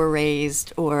way they were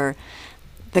raised or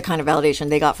the kind of validation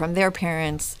they got from their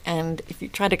parents. And if you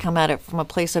try to come at it from a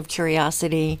place of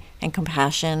curiosity and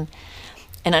compassion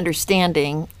and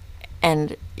understanding,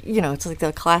 and it's like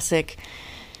the classic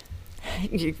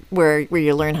where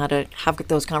you learn how to have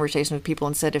those conversations with people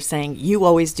instead of saying you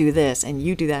always do this and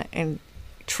you do that, and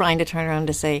trying to turn around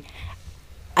to say,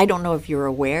 I don't know if you're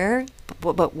aware,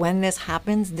 but when this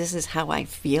happens, this is how I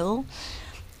feel.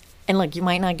 And like, you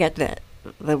might not get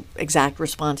the exact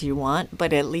response you want,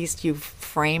 but at least you've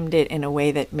framed it in a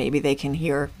way that maybe they can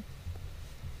hear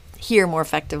more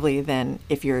effectively than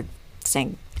if you're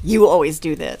saying you always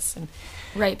do this.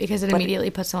 Right, because it immediately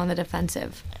puts them on the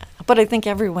defensive. But I think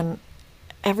everyone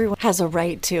has a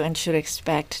right to and should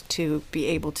expect to be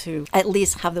able to at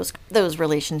least have those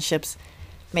relationships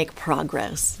make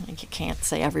progress. Like, you can't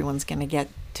say everyone's going to get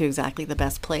to exactly the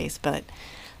best place, but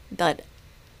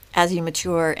as you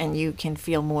mature and you can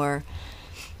feel more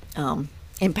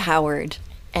empowered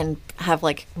and have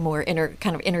like more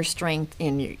inner strength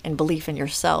and belief in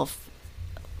yourself,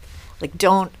 like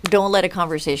don't let a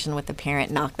conversation with a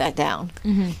parent knock that down.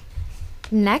 Mm-hmm.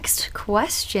 Next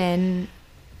question.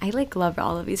 I love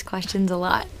all of these questions a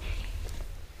lot.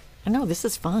 I know, this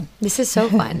is fun. This is so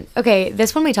fun. Okay,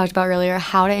 this one we talked about earlier,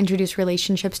 how to introduce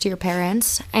relationships to your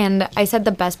parents. And I said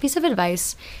the best piece of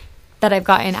advice that I've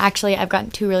gotten, actually, I've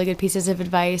gotten 2 really good pieces of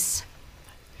advice.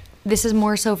 This is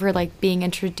more so for like being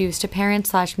introduced to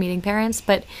parents / meeting parents.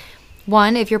 But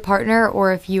one, if your partner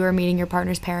or if you are meeting your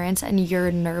partner's parents and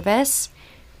you're nervous,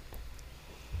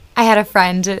 I had a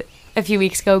friend a few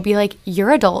weeks ago be like, you're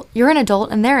an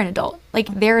adult and they're an adult. Like,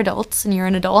 they're adults and you're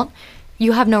an adult.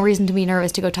 You have no reason to be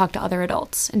nervous to go talk to other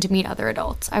adults and to meet other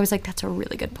adults. I was like, that's a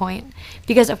really good point.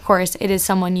 Because, of course, it is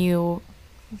someone you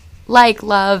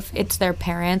love, it's their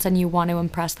parents, and you want to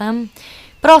impress them.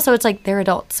 But also, it's like, they're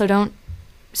adults, so don't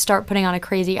start putting on a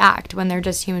crazy act when they're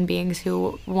just human beings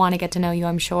who want to get to know you,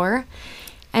 I'm sure.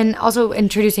 And also,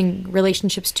 introducing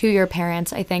relationships to your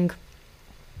parents, I think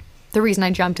the reason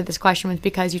I jumped to this question was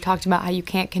because you talked about how you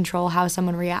can't control how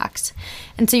someone reacts.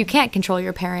 And so you can't control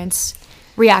your parents'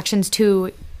 reactions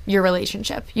to your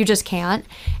relationship. You just can't.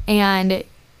 And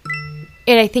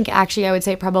I think actually I would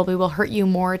say probably will hurt you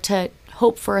more to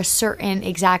hope for a certain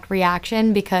exact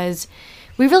reaction, because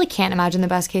we really can't imagine the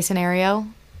best case scenario.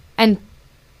 And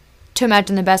to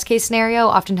imagine the best case scenario,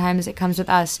 oftentimes it comes with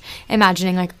us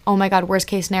imagining like, oh my God, worst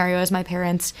case scenario is my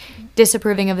parents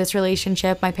disapproving of this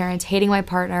relationship, my parents hating my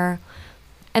partner.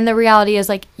 And the reality is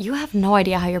like, you have no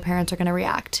idea how your parents are going to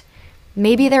react.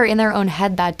 Maybe they're in their own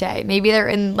head that day. Maybe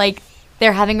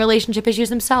they're having relationship issues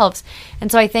themselves.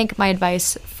 And so I think my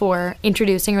advice for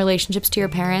introducing relationships to your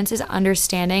parents is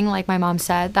understanding, like my mom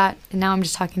said, that, and now I'm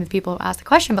just talking to the people who asked the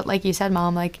question, but like you said,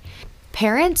 Mom, like,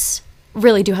 parents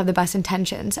really do have the best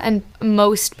intentions. And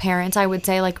most parents, I would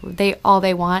say, like, all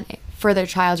they want for their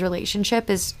child's relationship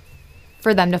is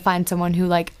for them to find someone who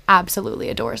like absolutely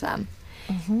adores them.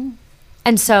 Mm-hmm.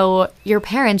 And so your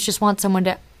parents just want someone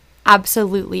to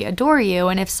absolutely adore you.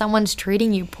 And if someone's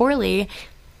treating you poorly,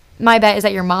 my bet is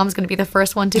that your mom's going to be the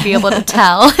first one to be able to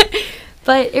tell.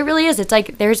 But it really is. It's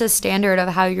like there's a standard of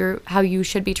how you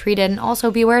should be treated. And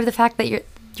also be aware of the fact that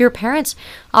your parents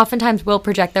oftentimes will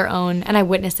project their own, and I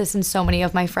witnessed this in so many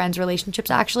of my friends'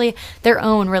 relationships actually, their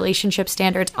own relationship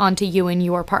standards onto you and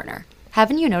your partner.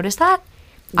 Haven't you noticed that?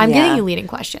 I'm giving you leading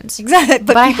questions. Exactly.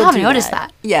 But I have noticed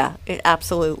that. Yeah,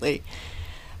 absolutely.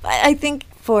 I think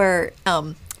for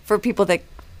people that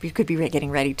you could be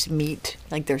getting ready to meet,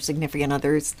 like their significant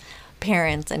others,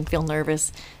 parents, and feel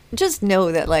nervous, just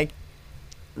know that like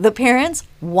the parents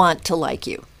want to like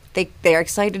you. They're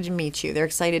excited to meet you.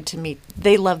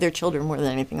 They love their children more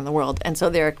than anything in the world. And so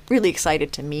they're really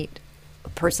excited to meet a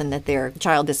person that their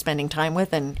child is spending time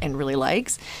with and really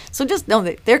likes. So just know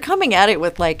that they're coming at it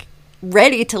with like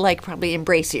ready to like probably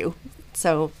embrace you.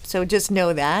 So just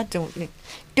know that.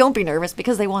 Don't be nervous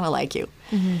because they want to like you.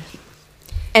 Mm-hmm.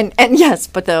 And yes,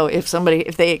 but though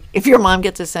if your mom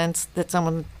gets a sense that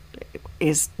someone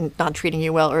is not treating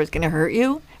you well or is going to hurt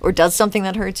you or does something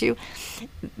that hurts you,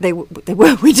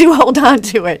 we do hold on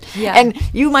to it. Yeah. And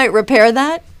you might repair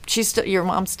that. Your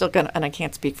mom's still going to, and I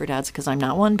can't speak for dads because I'm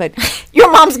not one, but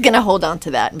your mom's going to hold on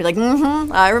to that and be like,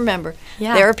 I remember.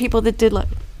 Yeah. There are people that did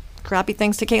crappy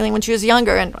things to Cailin when she was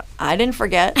younger, and I didn't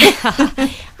forget.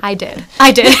 I did.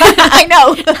 I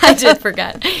know. I did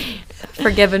forget.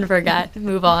 Forgive and forget.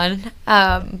 Move on.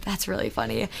 That's really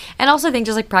funny. And also think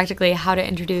just like practically how to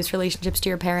introduce relationships to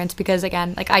your parents, because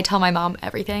again, like I tell my mom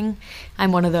everything.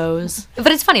 I'm one of those.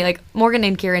 But it's funny, like Morgan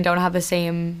and Kieran don't have the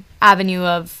same avenue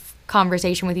of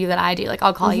conversation with you that I do. Like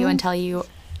I'll call you and tell you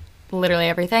literally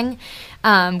everything.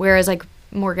 Whereas like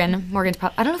Morgan's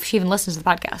probably, I don't know if she even listens to the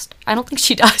podcast. I don't think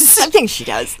she does. I think she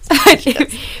does.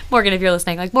 Morgan, if you're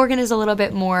listening, like Morgan is a little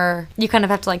bit more, you kind of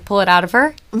have to like pull it out of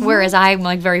her. Whereas I'm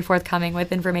like very forthcoming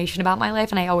with information about my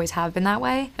life, and I always have been that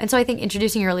way. And so I think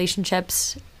introducing your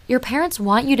relationships, your parents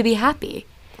want you to be happy.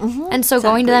 And so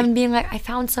going to them and being like, I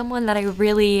found someone that I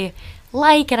really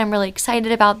like and I'm really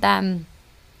excited about them.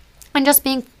 And just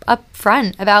being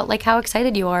upfront about like how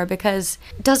excited you are, because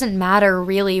it doesn't matter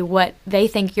really what they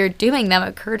think you're doing them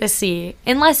a courtesy,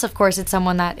 unless of course it's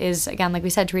someone that is, again, like we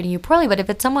said, treating you poorly. But if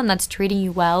it's someone that's treating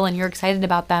you well and you're excited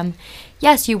about them,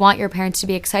 yes, you want your parents to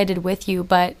be excited with you,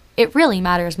 but it really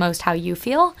matters most how you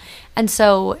feel. And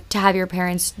so to have your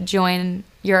parents join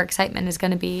your excitement is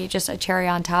going to be just a cherry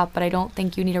on top, but I don't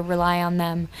think you need to rely on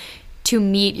them to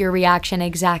meet your reaction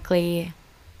exactly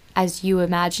as you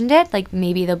imagined it. Like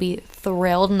maybe they'll be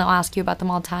thrilled and they'll ask you about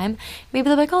them all the time. Maybe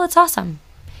they'll be like, oh, that's awesome.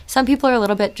 Some people are a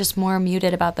little bit just more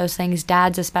muted about those things,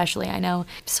 dads especially, I know.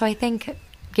 So I think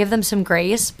give them some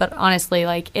grace, but honestly,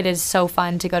 like it is so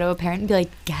fun to go to a parent and be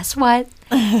like, guess what?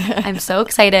 I'm so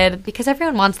excited, because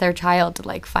everyone wants their child to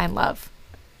like find love.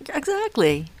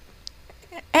 Exactly.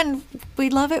 And we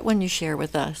love it when you share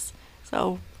with us.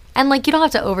 So, and like you don't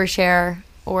have to overshare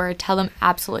or tell them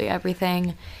absolutely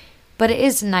everything. But it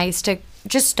is nice to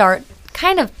just start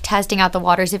kind of testing out the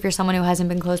waters if you're someone who hasn't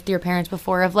been close to your parents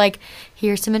before, of like,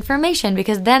 here's some information,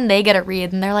 because then they get to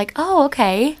read and they're like, oh,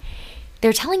 okay,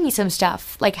 they're telling me some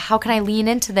stuff. Like, how can I lean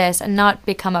into this and not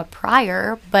become a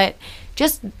pariah, but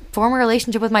just form a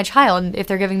relationship with my child if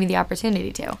they're giving me the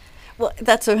opportunity to? Well,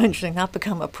 that's so interesting, not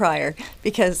become a pariah,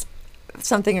 because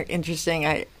something interesting,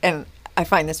 I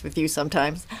find this with you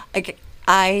sometimes. Like,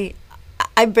 I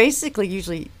basically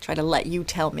usually try to let you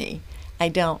tell me. I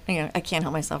don't, I can't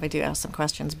help myself. I do ask some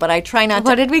questions, but I try not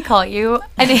to. What did we call you?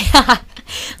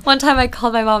 One time I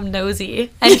called my mom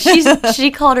nosy, and she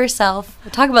called herself,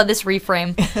 talk about this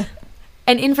reframe,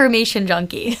 an information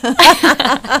junkie.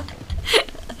 I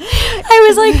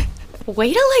was like,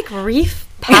 way to like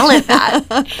palette that.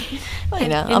 I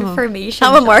know. Information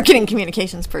I'm a marketing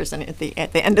communications person at the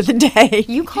end of the day.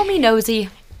 You call me nosy.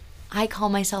 I call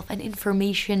myself an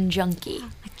information junkie.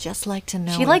 I just like to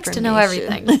know. She likes to know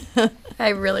everything. I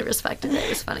really respect it. It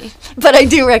was funny. But I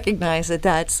do recognize that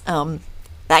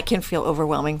that can feel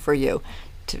overwhelming for you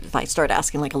if I start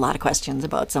asking like a lot of questions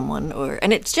about someone,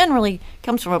 and it generally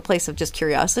comes from a place of just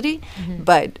curiosity.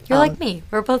 But you're like me.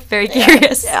 We're both very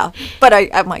curious. Yeah. But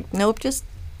I'm like, nope, just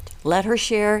let her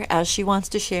share as she wants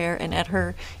to share, and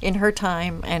in her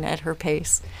time and at her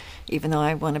pace. Even though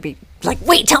I want to be like,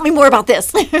 wait, tell me more about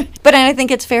this. But I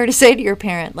think it's fair to say to your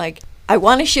parent, like, I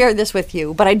want to share this with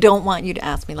you, but I don't want you to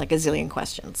ask me like a zillion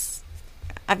questions.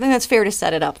 I think that's fair to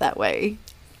set it up that way.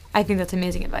 I think that's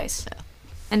amazing advice.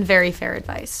 And very fair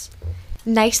advice.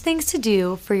 Nice things to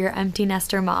do for your empty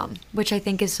nester mom, which I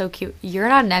think is so cute. You're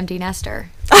not an empty nester.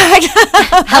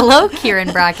 Hello,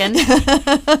 Cailin Bracken.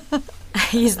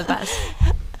 He's the best.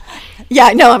 Yeah,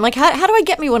 I know. I'm like, how do I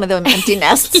get me one of them empty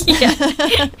nests?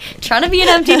 Trying to be an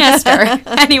empty nester.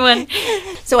 Anyone?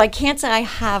 So I can't say I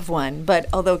have one, but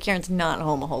although Karen's not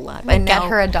home a whole lot. Get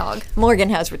her a dog. Morgan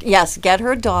has, yes, get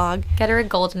her a dog. Get her a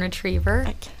golden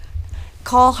retriever.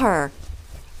 Call her.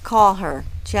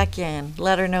 Check in.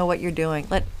 Let her know what you're doing.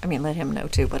 Let him know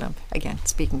too, but I'm, again,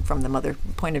 speaking from the mother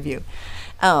point of view.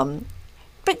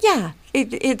 But yeah,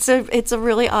 it's a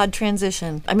really odd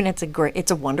transition. I mean,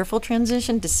 it's a wonderful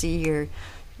transition to see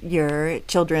your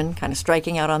children kind of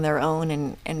striking out on their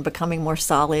own and becoming more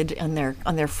solid on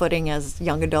their footing as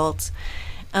young adults.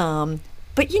 But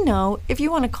if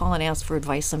you want to call and ask for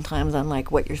advice sometimes on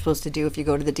like what you're supposed to do if you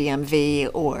go to the DMV,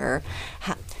 or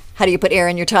how do you put air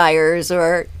in your tires,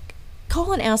 or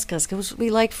call and ask us, because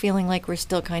we like feeling like we're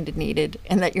still kind of needed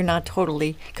and that you're not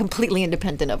completely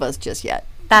independent of us just yet.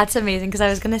 That's amazing, because I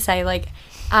was going to say, like,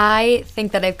 I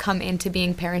think that I've come into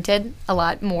being parented a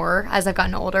lot more as I've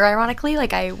gotten older, ironically.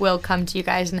 Like, I will come to you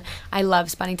guys, and I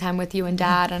love spending time with you and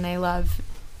Dad, and I love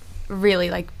really,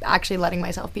 like, actually letting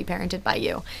myself be parented by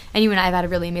you. And you and I have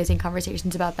had really amazing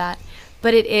conversations about that.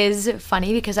 But it is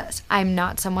funny, because I'm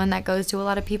not someone that goes to a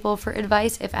lot of people for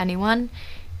advice, if anyone.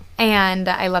 And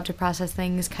I love to process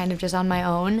things kind of just on my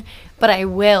own. But I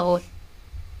will,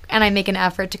 and I make an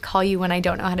effort to call you when I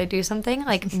don't know how to do something.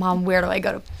 Like, Mom, where do I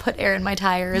go to put air in my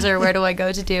tires, or where do I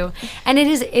go to do? And it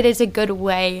is a good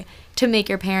way to make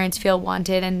your parents feel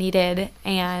wanted and needed,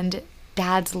 and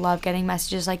dads love getting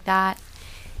messages like that.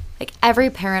 Like, every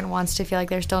parent wants to feel like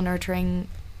they're still nurturing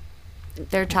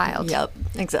their child. Yep,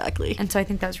 exactly. And so I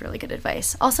think that was really good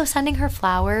advice. Also, sending her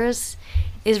flowers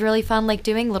is really fun. Like,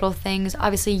 doing little things.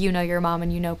 Obviously, you know your mom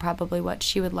and you know probably what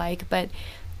she would like, but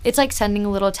it's like sending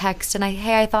a little text and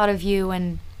hey, I thought of you,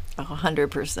 and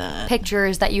 100%.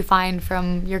 pictures that you find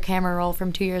from your camera roll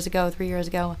from 2 years ago, 3 years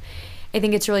ago. I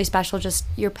think it's really special. Just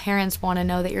your parents want to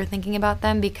know that you're thinking about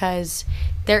them, because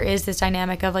there is this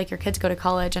dynamic of, like, your kids go to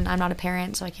college, and I'm not a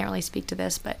parent, so I can't really speak to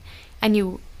this, and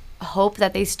you hope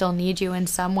that they still need you in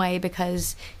some way,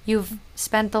 because you've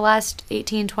spent the last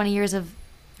 18, 20 years of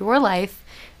your life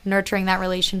nurturing that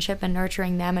relationship and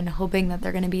nurturing them and hoping that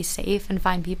they're going to be safe and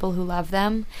find people who love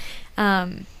them.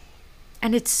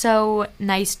 And it's so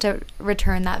nice to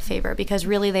return that favor, because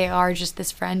really they are just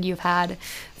this friend you've had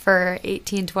for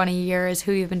 18, 20 years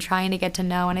who you've been trying to get to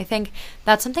know. And I think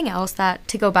that's something else that,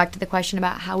 to go back to the question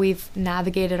about how we've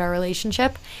navigated our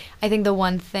relationship, I think the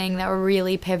one thing that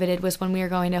really pivoted was when we were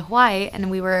going to Hawaii, and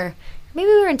maybe we were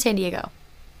in San Diego.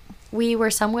 We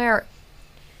were somewhere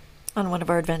on one of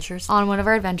our adventures,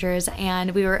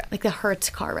 and we were like the Hertz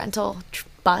car rental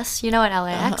bus, at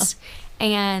LAX.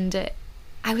 And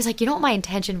I was like, you know what my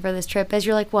intention for this trip is?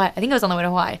 You're like, what? I think I was on the way to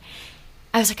Hawaii.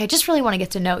 I was like, I just really want to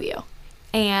get to know you.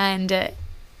 And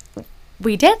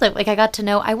we did. Like,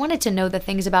 I wanted to know the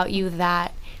things about you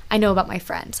that I know about my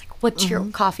friends. Like, what's your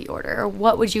coffee order? Or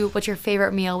what's your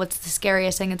favorite meal? What's the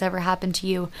scariest thing that's ever happened to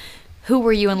you? Who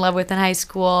were you in love with in high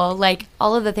school? Like,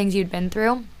 all of the things you'd been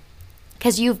through.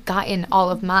 Because you've gotten all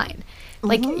of mine.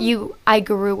 Like, I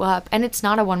grew up, and it's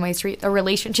not a one-way street. A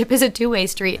relationship is a two-way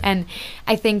street. And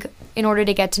I think in order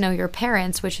to get to know your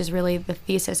parents, which is really the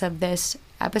thesis of this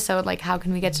episode, like, how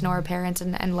can we get to know our parents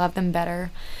and love them better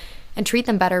and treat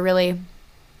them better, really,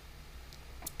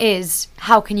 is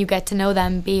how can you get to know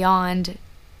them beyond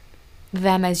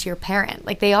them as your parent.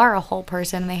 Like, they are a whole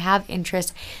person. They have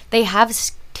interests. They have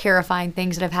terrifying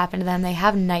things that have happened to them. They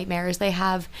have nightmares. They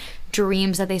have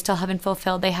dreams that they still haven't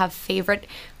fulfilled. They have favorite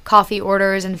coffee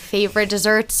orders and favorite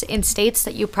desserts in states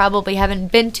that you probably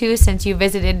haven't been to since you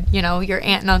visited, your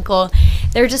aunt and uncle.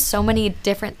 There are just so many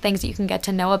different things that you can get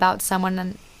to know about someone,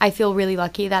 and I feel really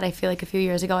lucky that I feel like a few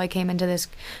years ago I came into this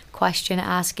question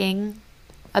asking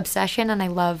obsession, and I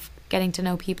love getting to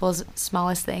know people's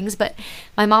smallest things. But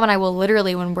my mom and I will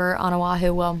literally, when we're on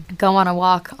Oahu, we'll go on a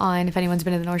walk on, if anyone's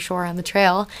been to the North Shore, on the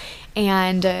trail,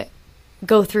 and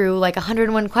go through like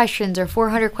 101 questions or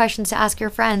 400 questions to ask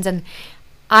your friends. And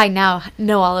I now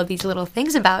know all of these little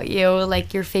things about you,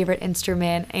 like your favorite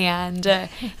instrument and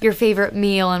your favorite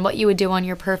meal and what you would do on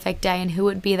your perfect day and who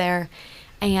would be there.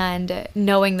 And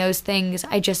knowing those things,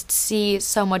 I just see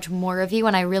so much more of you.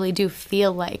 And I really do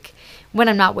feel like when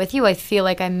I'm not with you, I feel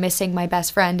like I'm missing my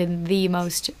best friend in the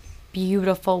most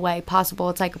beautiful way possible.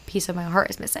 It's like a piece of my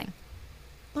heart is missing.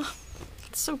 Oh,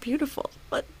 it's so beautiful.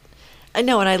 But I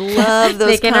know, and I love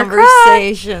those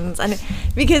conversations. And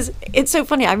because it's so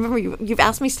funny. I remember you've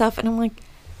asked me stuff, and I'm like,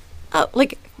 oh,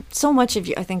 like, so much of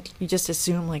you, I think you just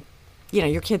assume, like,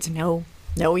 your kids know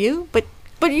you, but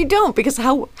you don't, because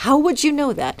how would you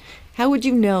know that? How would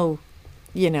you know,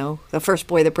 the first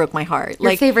boy that broke my heart?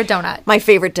 Your favorite donut. My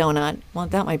favorite donut. Well,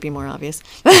 that might be more obvious.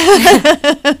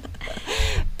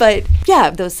 But yeah,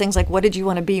 those things like, what did you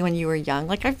want to be when you were young?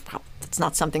 Like, it's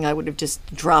not something I would have just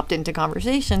dropped into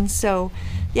conversation. So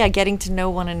yeah, getting to know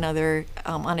one another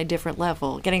on a different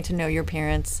level, getting to know your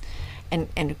parents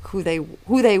and who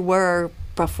they were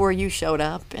before you showed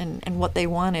up and what they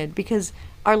wanted, because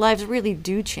our lives really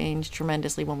do change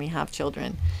tremendously when we have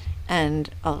children.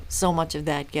 And so much of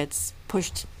that gets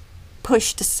pushed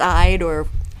aside, and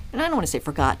I don't want to say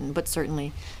forgotten, but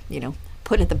certainly,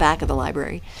 put at the back of the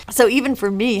library. So even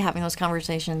for me, having those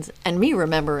conversations and me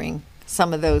remembering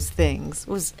some of those things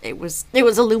was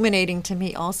illuminating to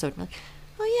me also. Like,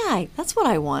 oh yeah, that's what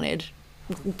I wanted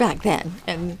back then.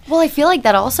 And well, I feel like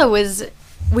that also was,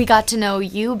 we got to know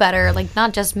you better, like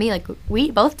not just me, like we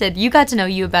both did. You got to know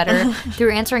you better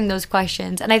through answering those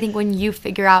questions. And I think when you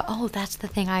figure out, oh, that's the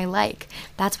thing I like,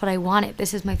 that's what I wanted,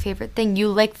 this is my favorite thing, you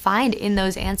like find in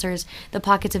those answers the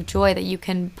pockets of joy that you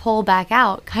can pull back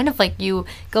out, kind of like you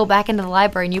go back into the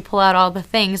library and you pull out all the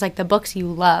things, like the books you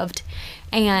loved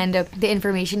and the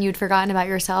information you'd forgotten about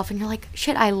yourself, and you're like,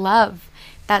 shit, I love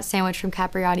that sandwich from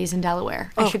Capriati's in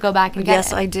Delaware. I should go back and get it.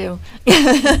 Yes, I do.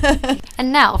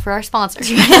 And now for our sponsor.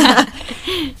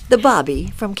 The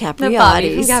Bobby from Capriati's. The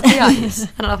Bobby from Capriati's. I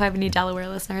don't know if I have any Delaware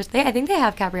listeners. I think they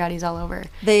have Capriati's all over.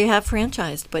 They have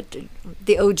franchised, but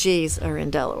the OGs are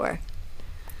in Delaware.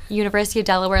 University of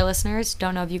Delaware listeners,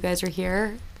 don't know if you guys are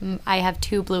here. I have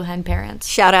 2 blue hen parents.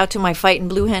 Shout out to my fighting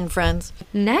blue hen friends.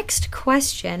 Next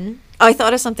question. I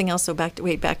thought of something else. So back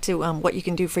to what you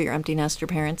can do for your empty nester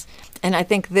parents. And I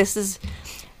think this is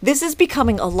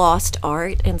becoming a lost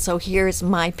art. And so here's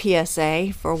my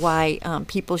PSA for why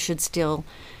people should still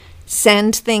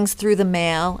send things through the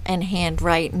mail and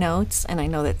handwrite notes. And I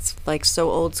know that's like so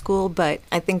old school, but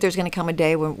I think there's going to come a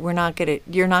day when you're not going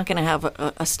to have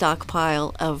a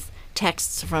stockpile of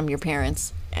texts from your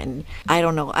parents. And I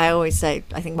don't know. I always say,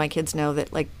 I think my kids know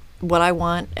that, like, what I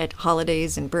want at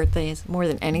holidays and birthdays more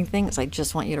than anything is I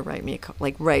just want you to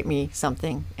write me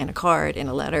something in a card, in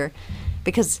a letter,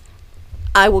 because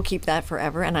I will keep that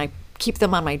forever. And I keep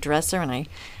them on my dresser, and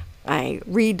I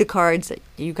read the cards that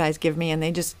you guys give me, and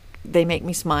they make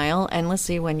me smile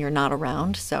endlessly when you're not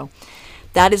around. So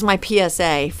that is my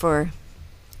PSA for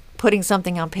putting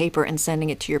something on paper and sending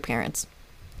it to your parents.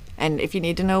 And if you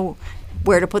need to know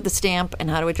where to put the stamp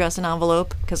and how to address an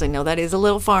envelope, because I know that is a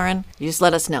little foreign, you just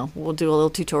let us know. We'll do a little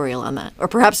tutorial on that. Or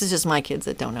perhaps it's just my kids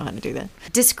that don't know how to do that.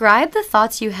 Describe the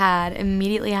thoughts you had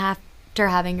immediately after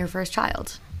having your first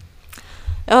child.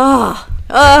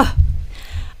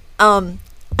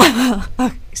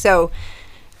 So,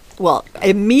 well,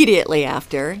 immediately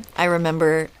after, I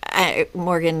remember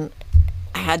Morgan,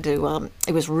 I had to,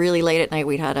 it was really late at night.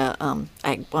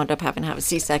 I wound up having to have a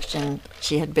C-section.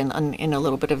 She had been in a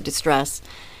little bit of distress.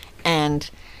 And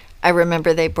I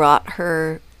remember they brought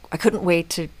her, I couldn't wait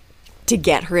to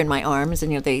get her in my arms.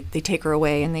 And, they take her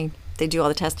away and they do all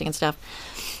the testing and stuff.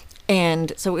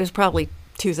 And so it was probably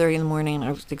 2:30 in the morning, and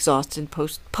I was exhausted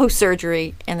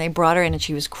post-surgery. And they brought her in, and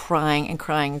she was crying and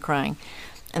crying and crying.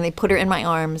 And they put her in my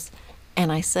arms,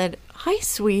 and I said, "Hi,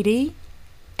 sweetie."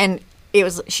 And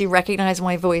she recognized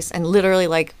my voice, and literally,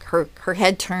 like, her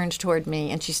head turned toward me,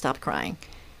 and she stopped crying.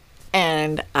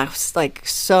 And I was, like,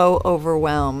 so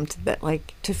overwhelmed that,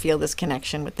 like, to feel this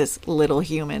connection with this little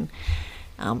human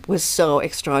was so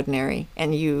extraordinary.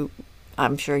 And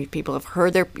I'm sure people have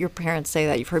heard your parents say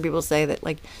that. You've heard people say that,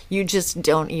 like, you just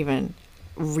don't even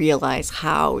realize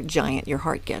how giant your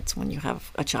heart gets when you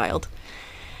have a child.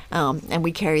 And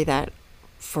we carry that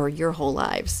for your whole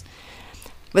lives.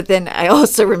 But then I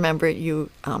also remember you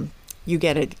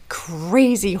get a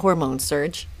crazy hormone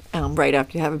surge right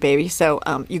after you have a baby. So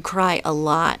you cry a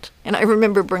lot. And I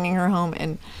remember bringing her home,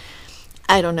 and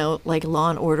I don't know, like Law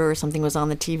and Order or something was on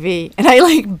the TV. And I,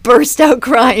 like, burst out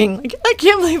crying. Like, I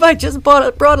can't believe I just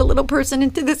brought a little person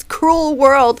into this cruel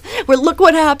world where look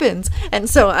what happens. And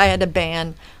so I had to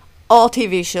ban all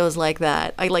TV shows like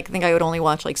that. I think I would only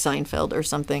watch, like, Seinfeld or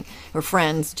something, or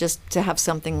Friends, just to have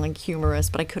something, like, humorous.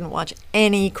 But I couldn't watch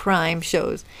any crime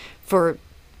shows for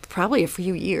probably a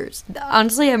few years.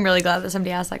 Honestly, I'm really glad that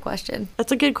somebody asked that question.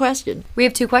 That's a good question. We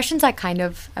have 2 questions that kind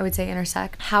of, I would say,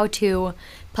 intersect. How to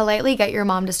politely get your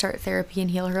mom to start therapy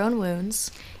and heal her own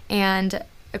wounds. And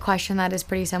a question that is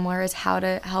pretty similar is how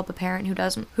to help a parent who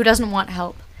doesn't want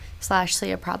help /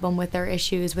 see a problem with their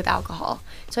issues with alcohol.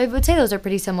 So I would say those are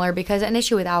pretty similar, because an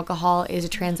issue with alcohol is a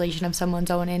translation of someone's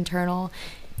own internal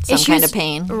issues, kind of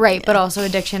pain. Right, yeah. But also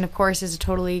addiction, of course, is a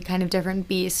totally kind of different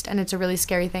beast, and it's a really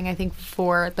scary thing, I think,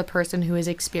 for the person who is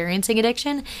experiencing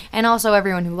addiction and also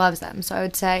everyone who loves them. So I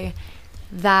would say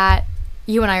that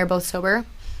you and I are both sober.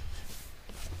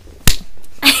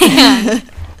 And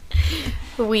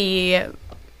we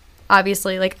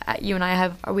obviously, like, you and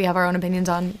I we have our own opinions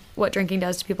on what drinking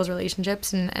does to people's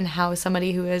relationships, and how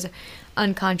somebody who is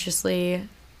unconsciously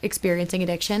experiencing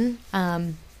addiction,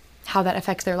 how that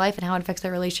affects their life and how it affects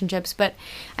their relationships. But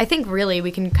I think really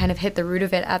we can kind of hit the root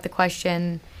of it at the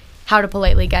question, how to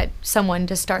politely get someone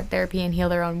to start therapy and heal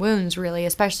their own wounds, really,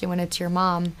 especially when it's your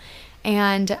mom.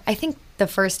 And I think the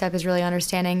first step is really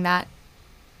understanding that,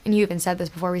 and you even said this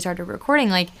before we started recording,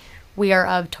 like, we are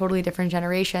of totally different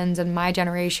generations. And my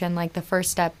generation, like, the first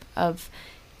step of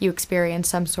you experience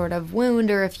some sort of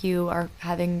wound, or if you are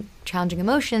having challenging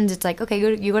emotions, it's like, okay,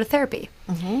 you go to therapy.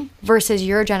 Mm-hmm. Versus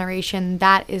your generation,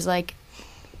 that is, like,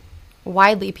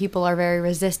 widely, people are very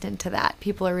resistant to that.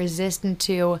 People are resistant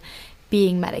to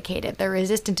being medicated. They're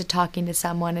resistant to talking to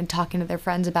someone and talking to their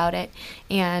friends about it.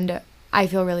 And I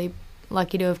feel really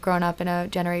lucky to have grown up in a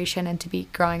generation, and to be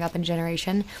growing up in a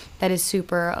generation that is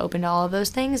super open to all of those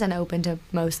things and open to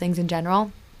most things in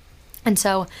general. And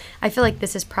so I feel like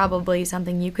this is probably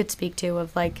something you could speak to,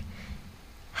 of, like,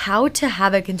 how to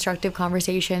have a constructive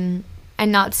conversation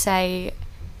and not say,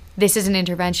 this is an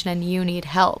intervention and you need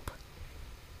help.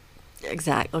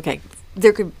 Exactly. Okay.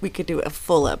 We could do a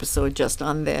full episode just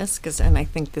on this, and I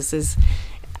think this is,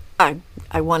 I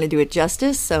want to do it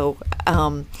justice. So,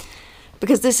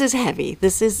 because this is heavy.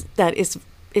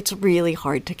 It's really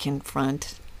hard to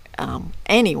confront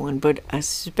anyone, but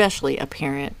especially a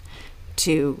parent,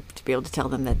 to be able to tell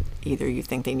them that either you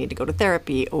think they need to go to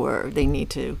therapy or they need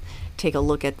to take a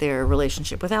look at their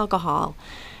relationship with alcohol,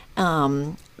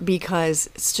 because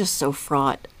it's just so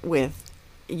fraught with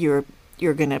you're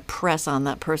going to press on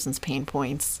that person's pain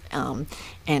points, and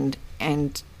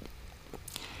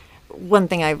one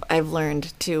thing I've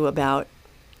learned too about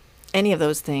any of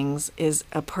those things is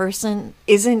a person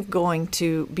isn't going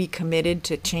to be committed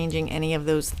to changing any of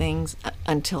those things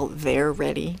until they're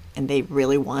ready and they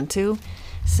really want to.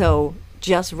 So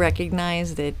just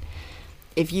recognize that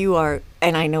if you are,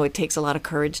 and I know it takes a lot of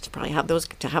courage to probably have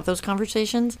those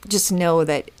conversations, just know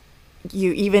that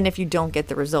even if you don't get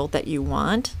the result that you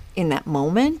want in that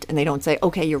moment, and they don't say,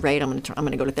 okay, you're right, I'm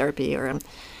going to go to therapy, or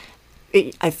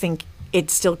I think it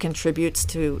still contributes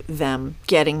to them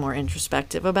getting more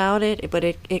introspective about it, but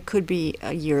it could be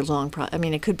a year-long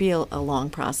it could be a long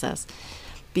process,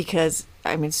 because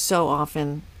so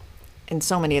often in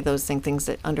so many of those things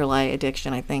that underlie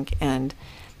addiction, I think, and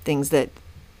things that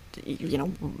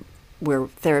where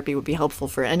therapy would be helpful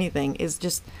for anything is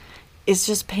just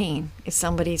pain. It's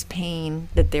somebody's pain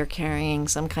that they're carrying,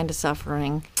 some kind of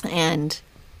suffering, and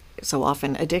so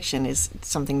often addiction is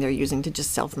something they're using to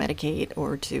just self-medicate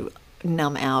or to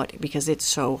numb out, because it's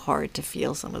so hard to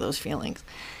feel some of those feelings.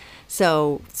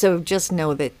 So just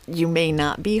know that you may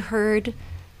not be heard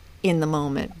in the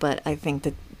moment, but I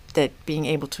think that being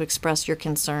able to express your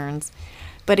concerns,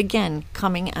 but again,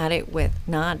 coming at it with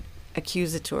not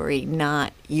accusatory,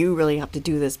 not you really have to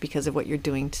do this because of what you're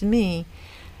doing to me,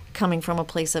 coming from a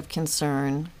place of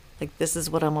concern, like this is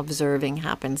what I'm observing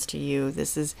happens to you,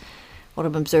 this is what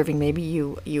I'm observing, maybe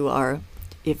you are,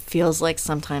 it feels like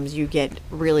sometimes you get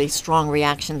really strong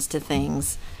reactions to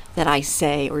things that I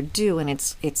say or do, and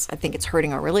it's I think it's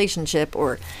hurting our relationship.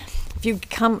 Or if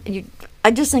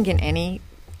I just think in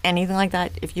anything like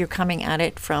that, if you're coming at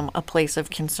it from a place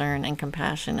of concern and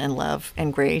compassion and love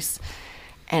and grace,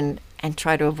 and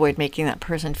try to avoid making that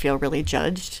person feel really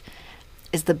judged,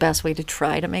 is the best way to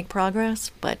try to make progress.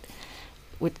 But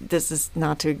this is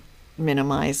not to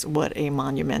minimize what a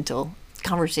monumental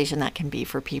conversation that can be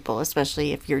for people,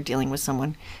 especially if you're dealing with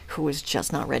someone who is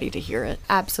just not ready to hear it.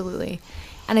 Absolutely.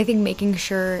 And I think making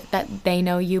sure that they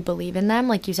know you believe in them,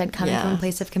 like you said, coming from a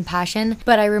place of compassion.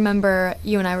 But I remember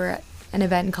you and I were at an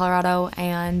event in Colorado,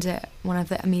 and one of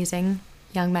the amazing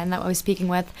young men that I was speaking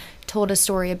with told a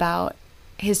story about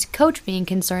his coach being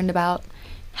concerned about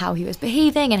how he was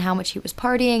behaving and how much he was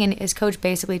partying, and his coach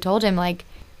basically told him, like,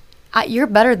 you're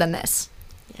better than this.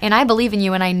 Yeah. And I believe in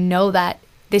you, and I know that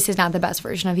this is not the best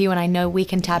version of you, and I know we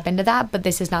can tap into that, but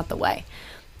this is not the way.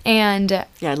 And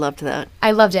yeah, I loved that.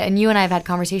 I loved it. And you and I have had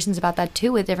conversations about that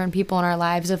too with different people in our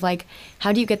lives, of like,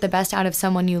 how do you get the best out of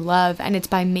someone you love? And it's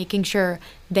by making sure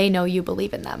they know you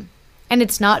believe in them. And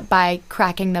it's not by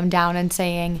cracking them down and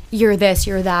saying, you're this,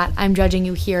 you're that, I'm judging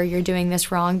you here, you're doing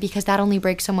this wrong, because that only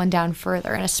breaks someone down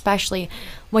further. And especially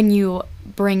when you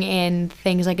bring in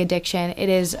things like addiction, it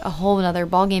is a whole other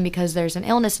ballgame, because there's an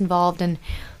illness involved, and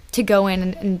to go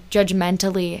in and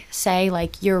judgmentally say,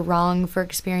 like, you're wrong for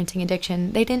experiencing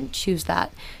addiction. They didn't choose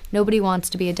that. Nobody wants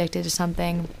to be addicted to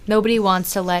something. Nobody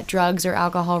wants to let drugs or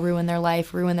alcohol ruin their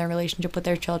life, ruin their relationship with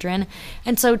their children.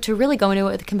 And so to really go into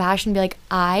it with compassion, be like,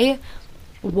 I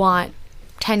want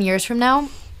 10 years from now,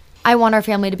 I want our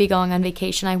family to be going on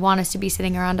vacation. I want us to be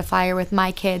sitting around a fire with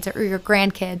my kids or your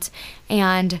grandkids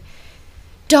and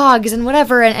dogs and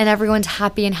whatever, and everyone's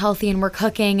happy and healthy, and we're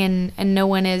cooking, and no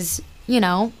one is,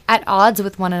 at odds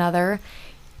with one another.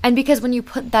 And because when you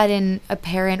put that in a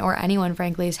parent or anyone,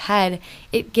 frankly's head,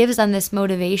 it gives them this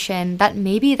motivation that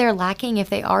maybe they're lacking if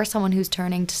they are someone who's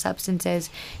turning to substances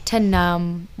to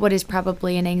numb what is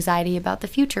probably an anxiety about the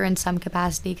future in some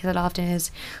capacity, because it often is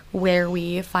where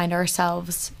we find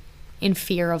ourselves in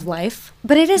fear of life.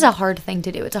 But it is a hard thing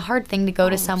to do. It's a hard thing to go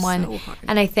to someone. So hard.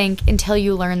 And I think until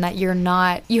you learn that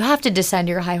you have to descend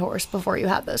your high horse before you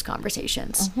have those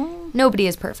conversations. Mm-hmm. Nobody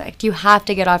is perfect. You have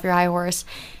to get off your high horse.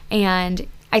 And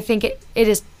I think it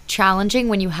is challenging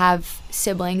when you have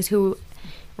siblings who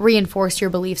reinforce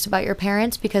your beliefs about your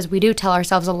parents, because we do tell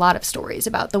ourselves a lot of stories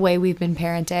about the way we've been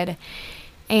parented.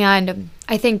 And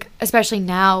I think especially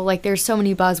now, like, there's so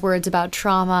many buzzwords about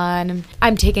trauma, and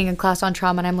I'm taking a class on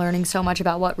trauma, and I'm learning so much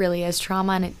about what really is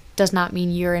trauma, and it does not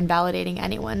mean you're invalidating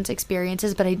anyone's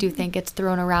experiences, but I do think it's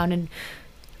thrown around, and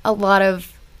a lot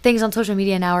of things on social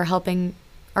media now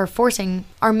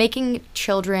are making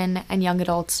children and young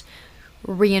adults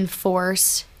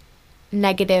reinforce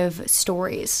negative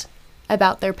stories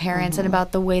about their parents and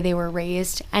about the way they were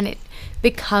raised, and it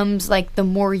becomes like the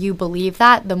more you believe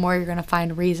that, the more you're going to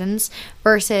find reasons,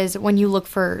 versus when you look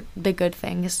for the good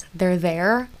things, they're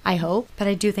there, I hope. But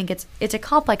I do think it's a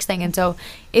complex thing, and so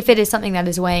if it is something that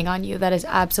is weighing on you, that is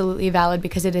absolutely valid,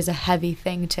 because it is a heavy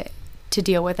thing to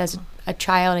deal with as a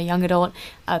child, a young adult,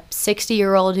 a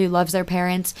 60-year-old who loves their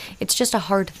parents. It's just a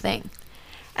hard thing.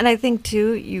 And I think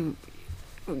too, you,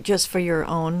 just for your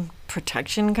own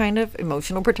protection, kind of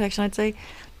emotional protection, I'd say,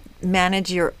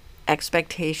 manage your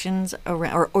expectations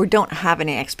around, or don't have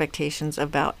any expectations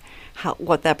about how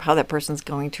that person's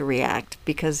going to react,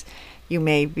 because you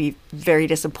may be very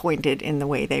disappointed in the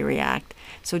way they react.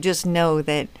 So just know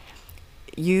that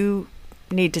you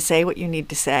need to say what you need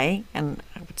to say, and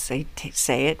I would say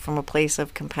say it from a place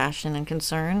of compassion and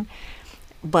concern.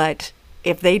 But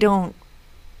if they don't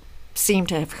seem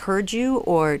to have heard you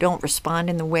or don't respond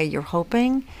in the way you're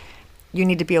hoping, you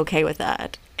need to be okay with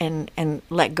that and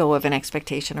let go of an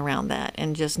expectation around that,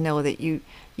 and just know that you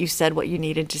said what you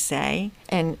needed to say.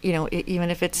 And even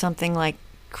if it's something like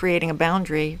creating a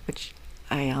boundary, which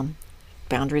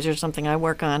boundaries are something I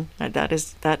work on.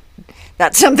 That's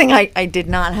something I did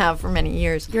not have for many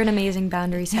years. You're an amazing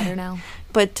boundary setter now.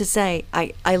 But to say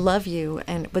I love you,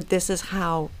 but this is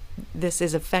how this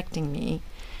is affecting me,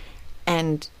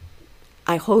 and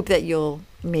I hope that you'll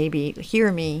maybe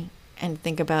hear me and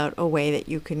think about a way that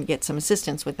you can get some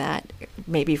assistance with that,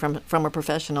 maybe from a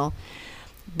professional.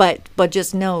 But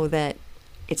just know that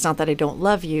it's not that I don't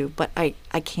love you, but I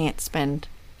can't spend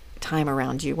time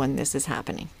around you when this is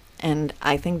happening. And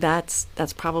I think that's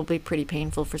probably pretty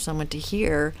painful for someone to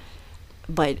hear,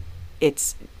 but I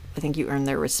think you earn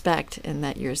their respect in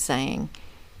that you're saying,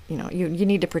 you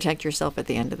need to protect yourself at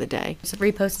the end of the day. So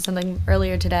reposted something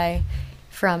earlier today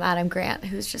from Adam Grant,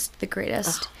 who's just the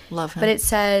greatest. Oh, love him. But it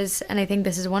says, and I think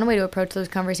this is one way to approach those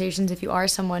conversations if you are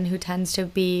someone who tends to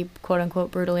be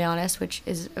quote-unquote brutally honest, which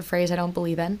is a phrase I don't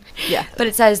believe in. Yeah. But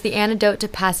it says, the antidote to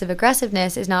passive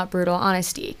aggressiveness is not brutal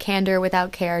honesty. Candor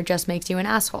without care just makes you an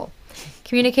asshole.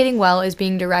 Communicating well is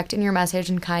being direct in your message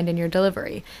and kind in your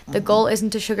delivery. The goal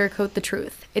isn't to sugarcoat the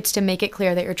truth. It's to make it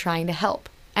clear that you're trying to help.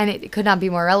 And it could not be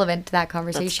more relevant to that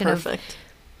conversation. That's perfect. Of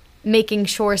making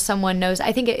sure someone knows.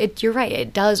 I think you're right.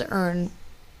 It does earn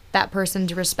that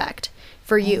person's respect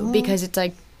for you, because it's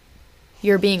like,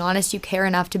 you're being honest. You care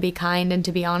enough to be kind and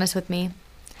to be honest with me.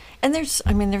 And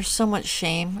there's so much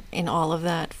shame in all of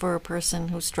that for a person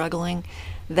who's struggling,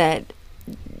 that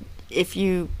if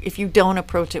you don't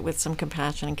approach it with some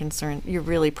compassion and concern, you're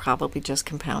really probably just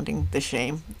compounding the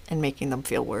shame and making them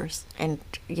feel worse. And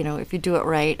if you do it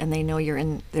right and they know you're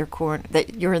in their corner,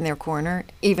 that you're in their corner,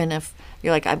 even if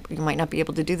you're like, you might not be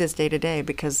able to do this day to day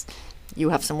because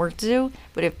you have some work to do,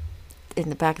 but if in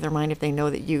the back of their mind, if they know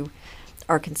that you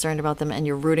are concerned about them and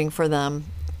you're rooting for them,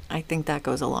 I think that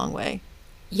goes a long way.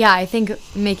 Yeah, I think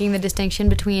making the distinction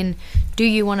between, do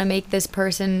you want to make this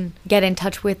person get in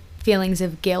touch with feelings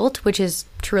of guilt, which is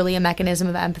truly a mechanism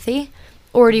of empathy,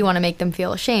 or do you want to make them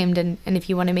feel ashamed? And if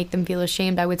you want to make them feel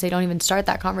ashamed, I would say don't even start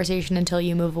that conversation until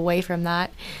you move away from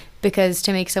that, because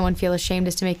to make someone feel ashamed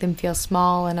is to make them feel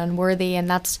small and unworthy, and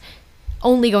that's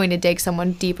only going to dig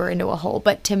someone deeper into a hole.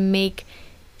 But to make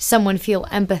someone feel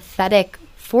empathetic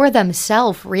for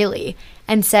themselves, really,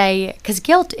 and say, because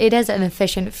guilt, it is an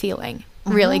efficient feeling,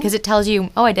 really, because it tells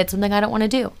you, oh, I did something I don't want to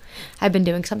do. I've been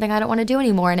doing something I don't want to do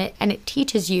anymore. And it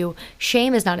teaches you,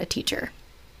 shame is not a teacher.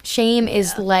 Shame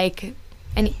is like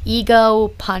an ego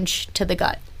punch to the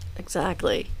gut.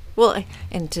 Exactly. Well,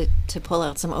 and to pull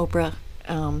out some Oprah.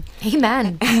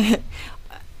 Amen.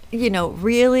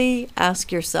 Really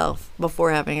ask yourself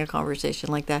before having a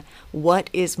conversation like that, what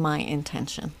is my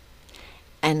intention?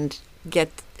 And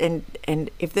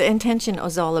if the intention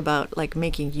is all about like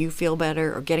making you feel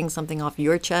better or getting something off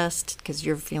your chest because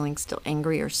you're feeling still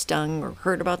angry or stung or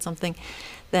hurt about something,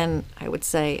 then I would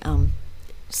say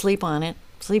sleep on it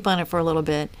for a little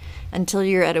bit until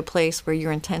you're at a place where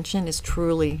your intention is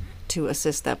truly to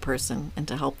assist that person and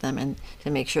to help them and to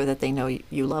make sure that they know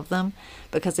you love them.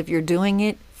 Because if you're doing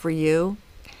it for you,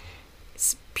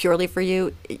 purely for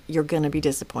you, you're going to be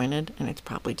disappointed, and it's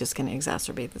probably just going to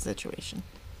exacerbate the situation.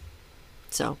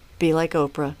 So be like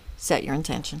Oprah. Set your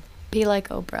intention. Be like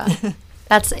Oprah.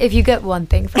 That's, if you get one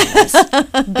thing from this,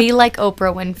 be like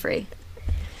Oprah Winfrey.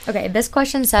 Okay, this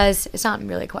question says, it's not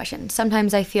really a question.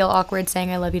 Sometimes I feel awkward saying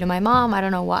I love you to my mom. I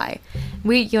don't know why.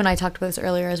 You and I talked about this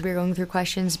earlier as we were going through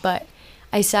questions, but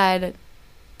I said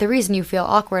the reason you feel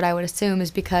awkward, I would assume, is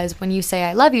because when you say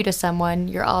I love you to someone,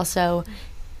 you're also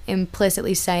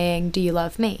implicitly saying, do you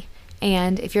love me?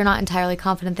 And if you're not entirely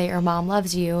confident that your mom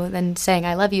loves you, then saying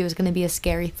I love you is going to be a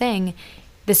scary thing.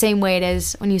 the same way it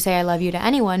is when you say I love you to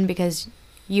anyone, because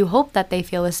you hope that they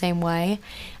feel the same way.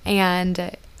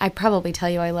 And I probably tell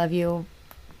you I love you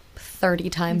 30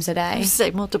 times a day. You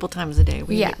say multiple times a day.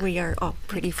 We are all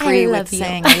pretty free with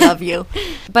saying I love you.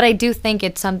 But I do think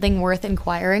it's something worth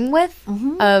inquiring with,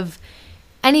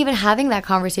 and even having that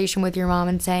conversation with your mom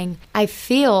and saying, I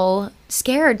feel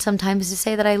scared sometimes to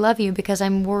say that I love you because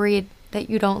I'm worried that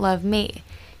you don't love me.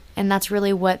 And that's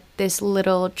really what this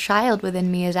little child within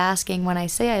me is asking when I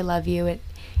say I love you.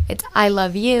 It's I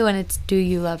love you, and it's do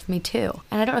you love me too?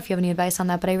 And I don't know if you have any advice on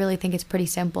that, but I really think it's pretty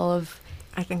simple.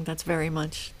 I think that's very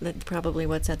much probably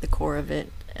what's at the core of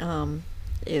it,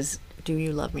 is do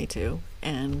you love me too?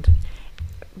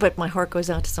 But my heart goes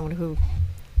out to someone who,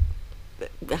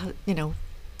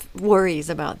 worries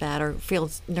about that or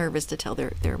feels nervous to tell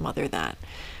their mother that,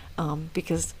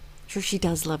 because sure, she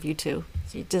does love you too.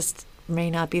 She just may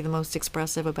not be the most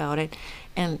expressive about it,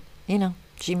 and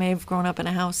she may have grown up in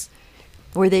a house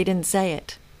where they didn't say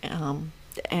it,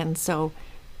 and so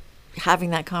having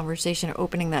that conversation or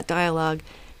opening that dialogue,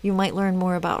 you might learn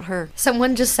more about her.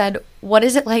 Someone just said, what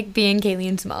is it like being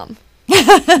Caillin's mom?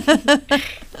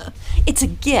 It's a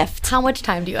gift. How much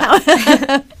time do you have?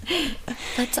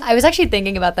 I was actually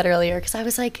thinking about that earlier, because I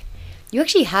was like, you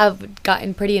actually have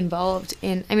gotten pretty involved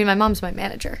in, my mom's my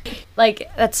manager. Like,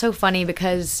 that's so funny,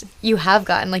 because you have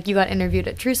gotten, you got interviewed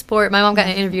at True Sport. My mom got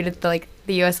interviewed at the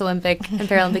U.S. Olympic and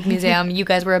Paralympic Museum. You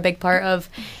guys were a big part of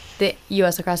the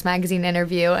U.S. Lacrosse Magazine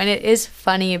interview. And it is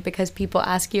funny because people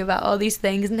ask you about all these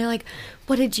things, and they're like,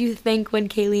 what did you think when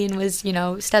Cailin was,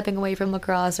 stepping away from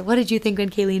lacrosse? Or what did you think when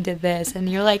Cailin did this? And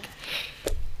you're like,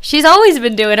 she's always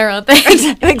been doing her own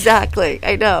thing. Exactly.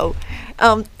 I know.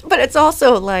 But it's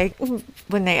also like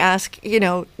when they ask,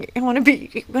 I want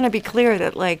to be clear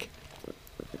that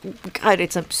God,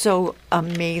 it's so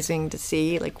amazing to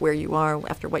see where you are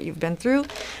after what you've been through.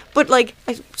 But I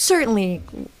certainly,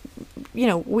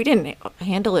 we didn't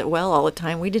handle it well all the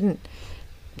time. We didn't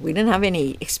have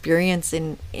any experience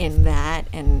in that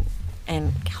and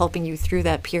helping you through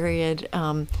that period.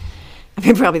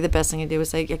 Probably the best thing to do is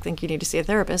say, I think you need to see a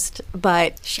therapist.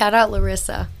 But shout out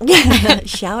Larissa.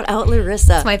 Shout out Larissa.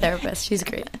 That's my therapist. She's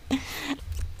great.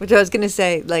 Which I was going to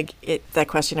say, that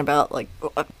question about,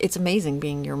 it's amazing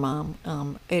being your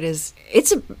mom.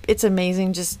 It's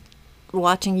amazing just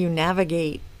watching you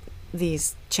navigate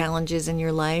these challenges in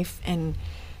your life and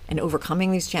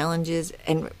overcoming these challenges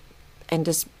and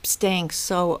just staying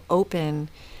so open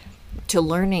to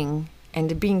learning and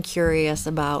to being curious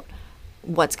about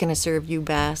what's going to serve you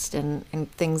best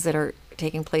and things that are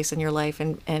taking place in your life.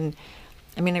 And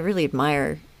I really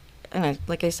admire, and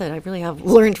like I said, I really have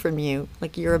learned from you,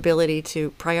 your ability to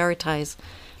prioritize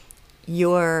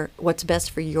what's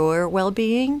best for your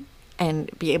well-being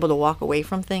and be able to walk away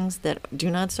from things that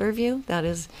do not serve you. That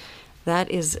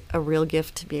is a real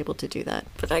gift to be able to do that.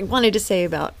 But I wanted to say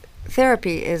about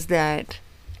therapy is that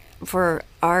for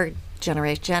our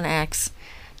generation, Gen X,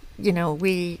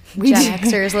 we Gen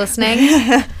Xers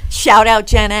listening. Shout out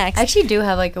Gen X. I actually do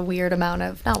have a weird amount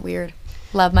of, not weird,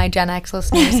 love my Gen X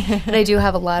listeners, but I do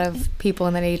have a lot of people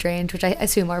in that age range, which I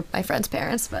assume are my friends'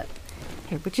 parents, but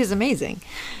which is amazing.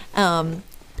 A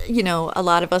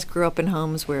lot of us grew up in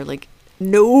homes where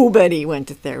nobody went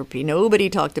to therapy,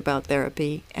 nobody talked about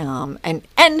therapy, and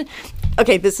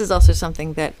okay, this is also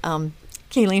something that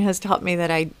Cailin has taught me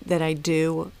that I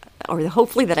do. Or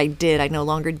hopefully that I did, I no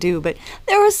longer do, but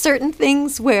there were certain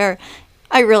things where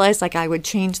I realized I would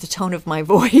change the tone of my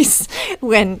voice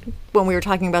when we were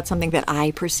talking about something that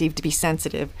I perceived to be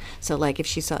sensitive. So if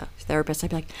she's a therapist, I'd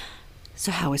be like,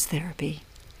 so how is therapy?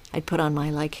 I'd put on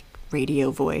my radio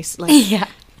voice, yeah.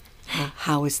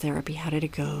 How is therapy? How did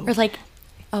it go? Or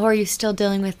oh, are you still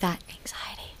dealing with that anxiety?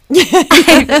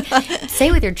 Say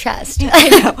it with your chest. I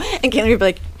know. And Cailin would be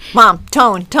like, Mom,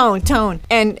 tone.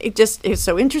 And it's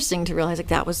so interesting to realize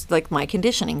that was my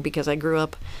conditioning, because I grew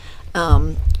up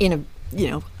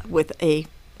with a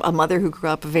mother who grew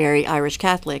up very Irish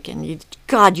Catholic, and you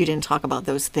didn't talk about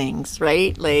those things,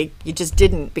 right? You just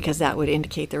didn't, because that would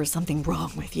indicate there was something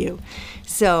wrong with you.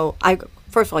 So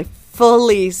first of all, I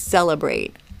fully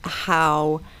celebrate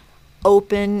how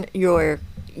open your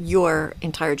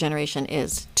entire generation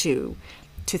is to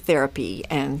therapy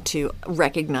and to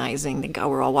recognizing that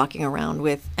we're all walking around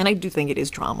with, and I do think it is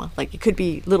trauma. It could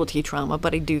be little t trauma,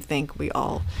 but I do think we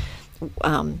all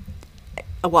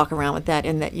walk around with that,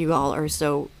 and that you all are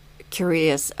so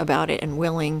curious about it and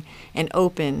willing and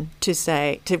open to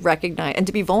recognize and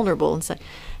to be vulnerable and say,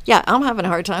 yeah, I'm having a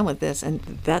hard time with this, and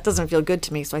that doesn't feel good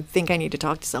to me, so I think I need to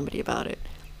talk to somebody about it.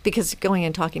 Because going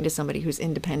and talking to somebody who's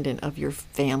independent of your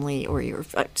family or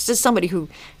just somebody who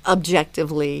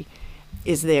objectively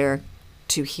is there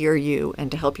to hear you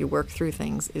and to help you work through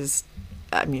things is,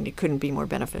 I mean, it couldn't be more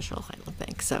beneficial, I don't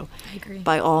think. So I agree.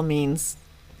 By all means,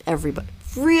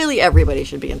 everybody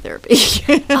should be in therapy.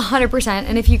 100%.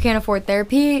 And if you can't afford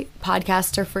therapy,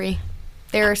 podcasts are free.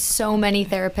 There are so many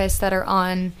therapists that are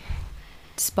on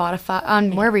Spotify,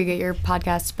 on wherever you get your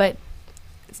podcasts, but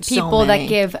people that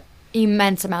give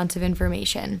immense amounts of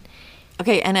information.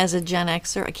 Okay, and as a Gen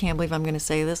Xer, I can't believe I'm going to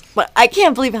say this, but I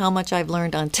can't believe how much I've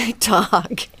learned on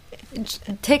TikTok.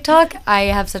 TikTok, I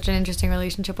have such an interesting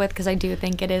relationship with because I do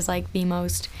think it is like the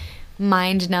most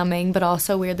mind-numbing, but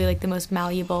also weirdly like the most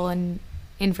malleable and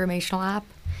informational app.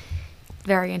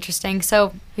 Very interesting.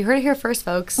 So you heard it here first,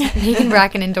 folks. Meghan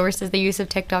Bracken endorses the use of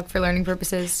TikTok for learning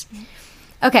purposes.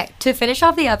 Okay, to finish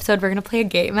off the episode, we're going to play a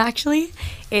game, actually.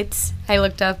 I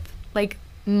looked up, like,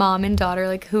 mom and daughter,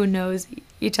 like, who knows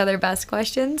each other best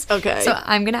questions. Okay. So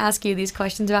I'm going to ask you these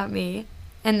questions about me,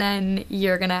 and then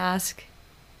you're going to ask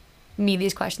me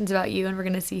these questions about you, and we're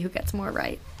going to see who gets more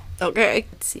right. Okay.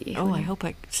 Let's see. Oh, I hope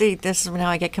see, this is now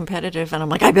I get competitive, and I'm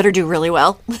like, I better do really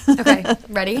well. Okay,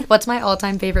 ready? What's my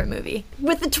all-time favorite movie?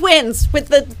 With the twins, with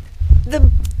the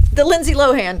Lindsay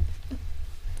Lohan.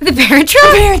 The Parent Trap?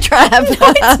 The Parent Trap. No,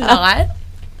 it's not.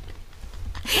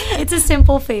 It's a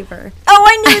Simple Favor. Oh,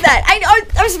 I knew that.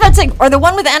 I was about to say, or the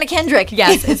one with Anna Kendrick.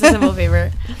 Yes, it's a Simple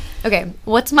Favor. Okay,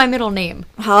 what's my middle name?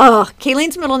 Oh,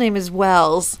 Kaylin's middle name is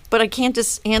Wells, but I can't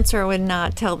just answer and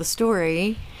not tell the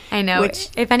story. I know.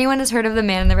 If anyone has heard of the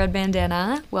man in the red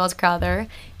bandana, Wells Crowther,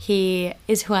 he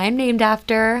is who I am named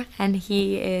after, and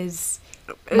he is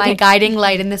my guiding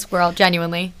light in this world.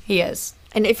 Genuinely, he is.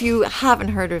 And if you haven't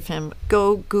heard of him,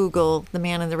 go Google the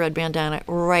man in the red bandana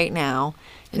right now.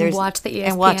 And watch the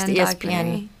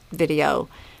ESPN video.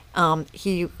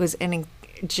 He was an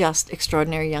just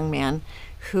extraordinary young man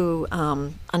who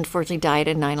unfortunately died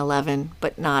in 9/11,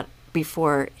 but not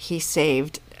before he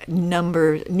saved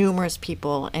numerous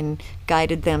people and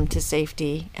guided them to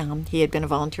safety. He had been a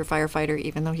volunteer firefighter,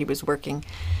 even though he was working,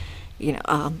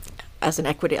 as on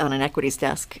an equities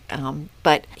desk.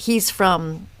 But he's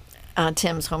from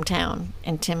Tim's hometown,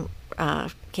 and Tim,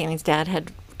 Kaylin's dad,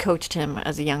 had coached him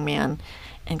as a young man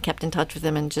and kept in touch with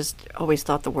him and just always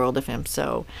thought the world of him.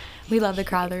 So we love the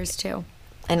Crowthers too.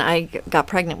 And I got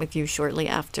pregnant with you shortly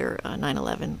after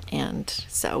 9/11, and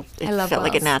so it felt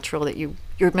like a natural that your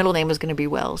middle name was going to be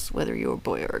Wells, whether you were a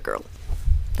boy or a girl.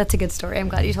 That's a good story. I'm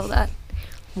glad you told that.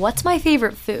 What's my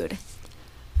favorite food?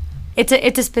 It's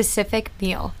a specific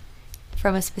meal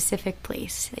from a specific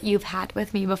place that you've had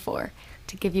with me before,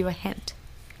 to give you a hint.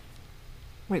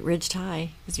 Wait, Ridge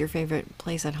Thai is your favorite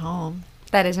place at home?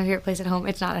 That is my favorite place at home.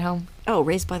 It's not at home. Oh,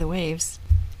 Raised by the Waves.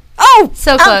 Oh!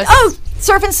 So close.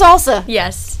 Surf and Salsa.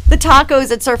 Yes. The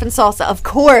tacos at Surf and Salsa. Of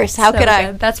course. How could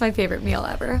I? That's my favorite meal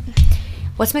ever.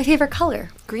 What's my favorite color?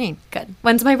 Green. Good.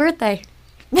 When's my birthday?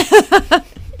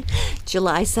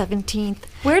 July 17th.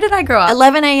 Where did I grow up?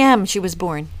 11 a.m. she was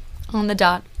born. On the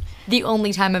dot. The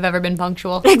only time I've ever been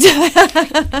punctual.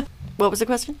 What was the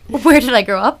question? Where did I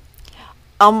grow up?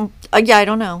 Yeah, I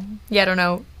don't know. Yeah, I don't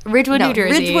know. Ridgewood, New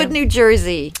Jersey. Ridgewood, New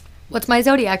Jersey. What's my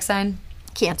zodiac sign?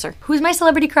 Cancer. Who's my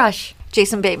celebrity crush?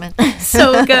 Jason Bateman.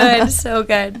 So good, so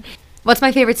good. What's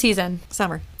my favorite season?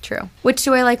 Summer. True. Which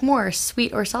do I like more,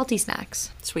 sweet or salty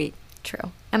snacks? Sweet.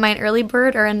 True. Am I an early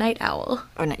bird or a night owl?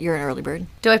 Oh, no, you're an early bird.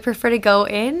 Do I prefer to go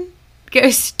in? Do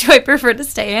I prefer to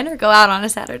stay in or go out on a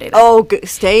Saturday night? Oh,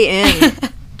 stay in.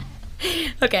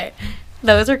 Okay.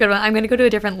 Those are good ones. I'm going to go to a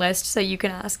different list so you can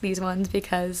ask these ones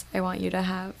because I want you to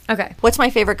have... Okay. What's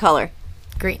my favorite color?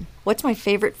 Green. What's my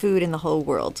favorite food in the whole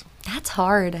world? That's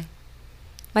hard.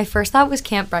 My first thought was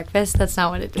camp breakfast. That's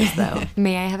not what it is, though.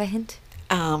 May I have a hint?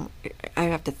 I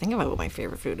have to think about what my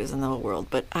favorut food is in the whole world,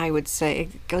 but I would say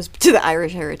it goes to the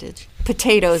Irish heritage.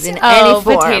 Potatoes in any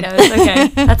form. Potatoes. Okay.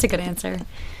 That's a good answer.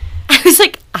 I was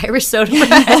like, Irish soda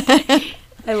bread.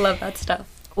 I love that stuff.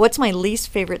 What's my least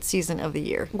favorite season of the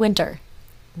year? Winter.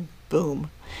 Boom.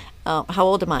 How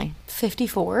old am I?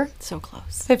 54. So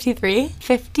close. 53.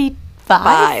 55.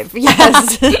 5.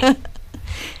 Yes.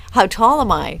 How tall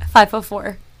am I?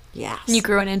 5'4". Yes. You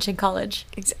grew an inch in college.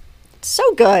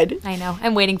 So good. I know.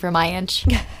 I'm waiting for my inch.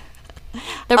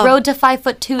 The road to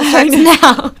 5'2" starts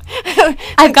now.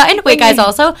 I've gotten, wait guys,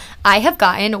 also, I have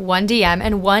gotten one DM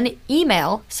and one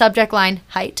email, subject line,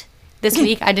 height. This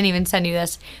week, I didn't even send you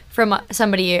this, from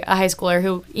somebody, a high schooler,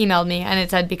 who emailed me, and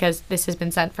it said, because this has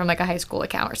been sent from like a high school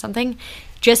account or something,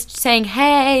 just saying,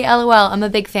 hey, LOL, I'm a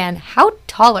big fan. How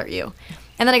tall are you?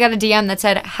 And then I got a DM that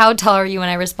said, how tall are you? And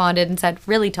I responded and said,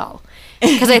 really tall.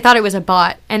 Because I thought it was a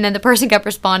bot. And then the person kept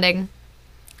responding,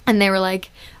 and they were like,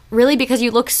 really? Because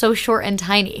you look so short and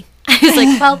tiny. I was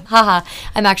like, well, haha,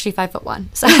 I'm actually 5'1".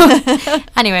 So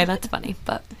anyway, that's funny.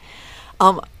 But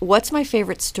what's my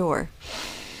favorite store?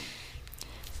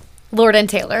 Lord and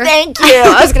Taylor. Thank you.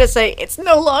 I was going to say it's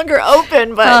no longer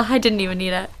open, but I didn't even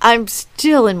need it. I'm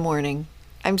still in mourning.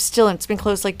 It's been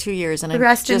closed like 2 years, and I'm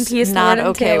Rest in just peace, not Lord and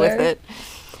okay Taylor. with it.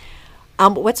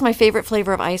 What's my favorite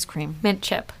flavor of ice cream? Mint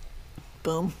chip.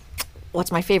 Boom.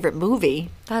 What's my favorite movie?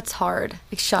 That's hard. Like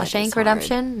That is Shawshank hard.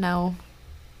 Redemption? No.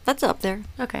 That's up there.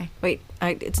 Okay. Wait,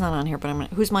 it's not on here, but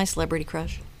who's my celebrity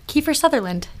crush? Kiefer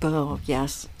Sutherland. Oh,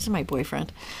 yes. This is my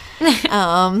boyfriend.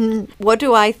 What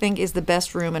do I think is the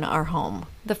best room in our home?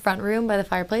 The front room by the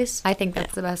fireplace. I think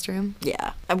that's the best room.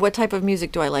 Yeah. And what type of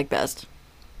music do I like best?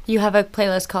 You have a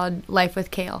playlist called Life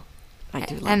with Kale. I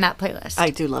do love And that playlist. I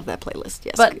do love that playlist,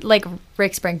 yes. But like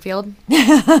Rick Springfield. Is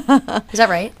that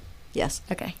right? Yes.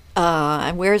 Okay.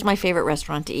 And where's my favorite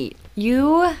restaurant to eat?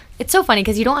 It's so funny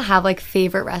because you don't have like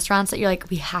favorite restaurants that you're like,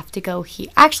 we have to go here.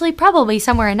 Actually, probably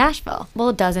somewhere in Nashville.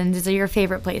 Well, dozens. Is it your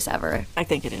favorite place ever? I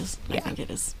think it is. Yeah. I think it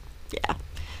is. Yeah.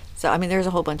 So, there's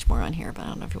a whole bunch more on here, but I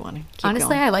don't know if you want to keep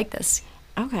Honestly, going. I like this.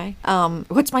 Okay.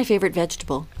 What's my favorite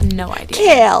vegetable? No idea.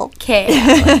 Kale. Kale.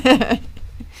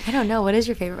 I don't know. What is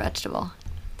your favorite vegetable?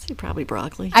 I'd say probably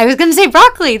broccoli. I was going to say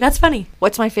broccoli. That's funny.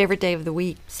 What's my favorite day of the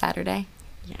week? Saturday.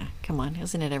 Yeah, come on.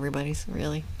 Isn't it everybody's,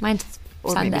 really? Mine's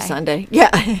Or Sunday. maybe Sunday.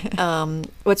 Yeah.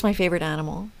 What's my favorite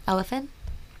animal? Elephant.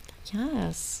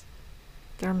 Yes.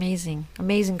 They're amazing.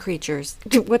 Amazing creatures.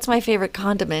 What's my favorite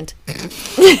condiment?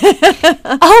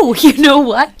 Oh, you know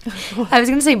what? I was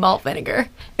going to say malt vinegar.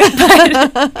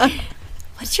 But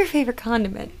what's your favorite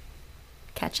condiment?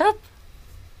 Ketchup?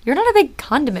 You're not a big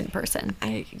condiment person.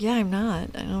 I'm not.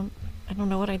 I don't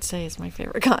know what I'd say is my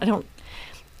favorite. I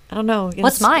don't know.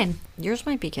 What's mine? Yours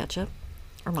might be ketchup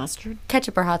or mustard.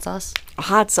 Ketchup or hot sauce?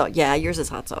 Hot sauce. Yeah, yours is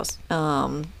hot sauce.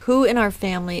 Who in our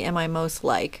family am I most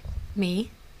like? Me.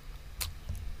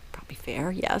 Probably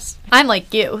fair. Yes. I'm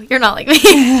like you. You're not like me.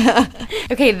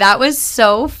 Okay, that was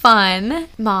so fun.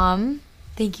 Mom,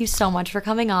 thank you so much for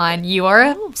coming on. You are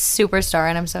a superstar,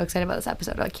 and I'm so excited about this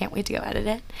episode. I can't wait to go edit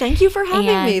it. Thank you for having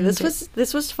me. And-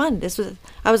 This was fun.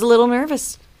 I was a little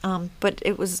nervous, but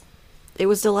it was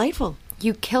delightful.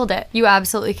 You killed it. You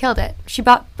absolutely killed it. She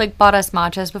bought us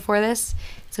matchas before this,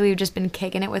 so we've just been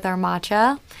kicking it with our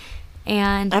matcha.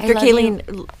 And After I love you.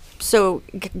 Cailin so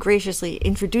graciously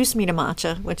introduced me to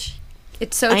matcha, which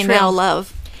It's so I true. now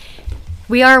love.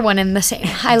 We are one and the same.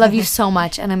 I love you so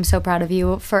much, and I'm so proud of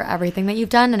you for everything that you've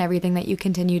done and everything that you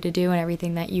continue to do and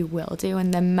everything that you will do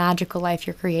and the magical life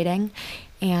you're creating.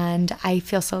 And I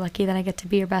feel so lucky that I get to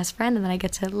be your best friend and that I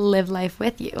get to live life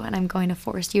with you. And I'm going to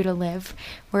force you to live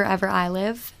wherever I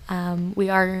live. We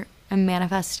are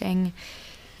manifesting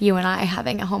you and I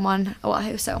having a home on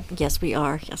Oahu. So Yes, we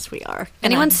are. Yes, we are.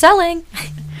 anyone's selling.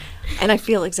 And I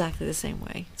feel exactly the same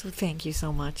way. So thank you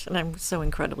so much. And I'm so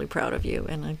incredibly proud of you.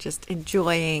 And I'm just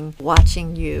enjoying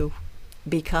watching you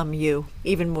become you,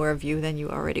 even more of you than you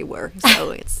already were.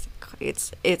 So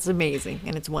it's amazing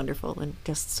and it's wonderful and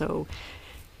just so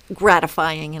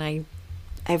gratifying. And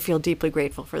I feel deeply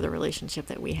grateful for the relationship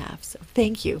that we have. So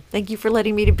thank you. Thank you for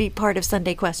letting me to be part of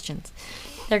Sunday Questions.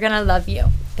 They're going to love you.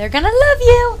 They're going to love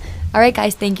you. All right,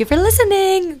 guys. Thank you for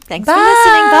listening. Thanks for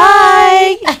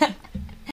listening. Bye.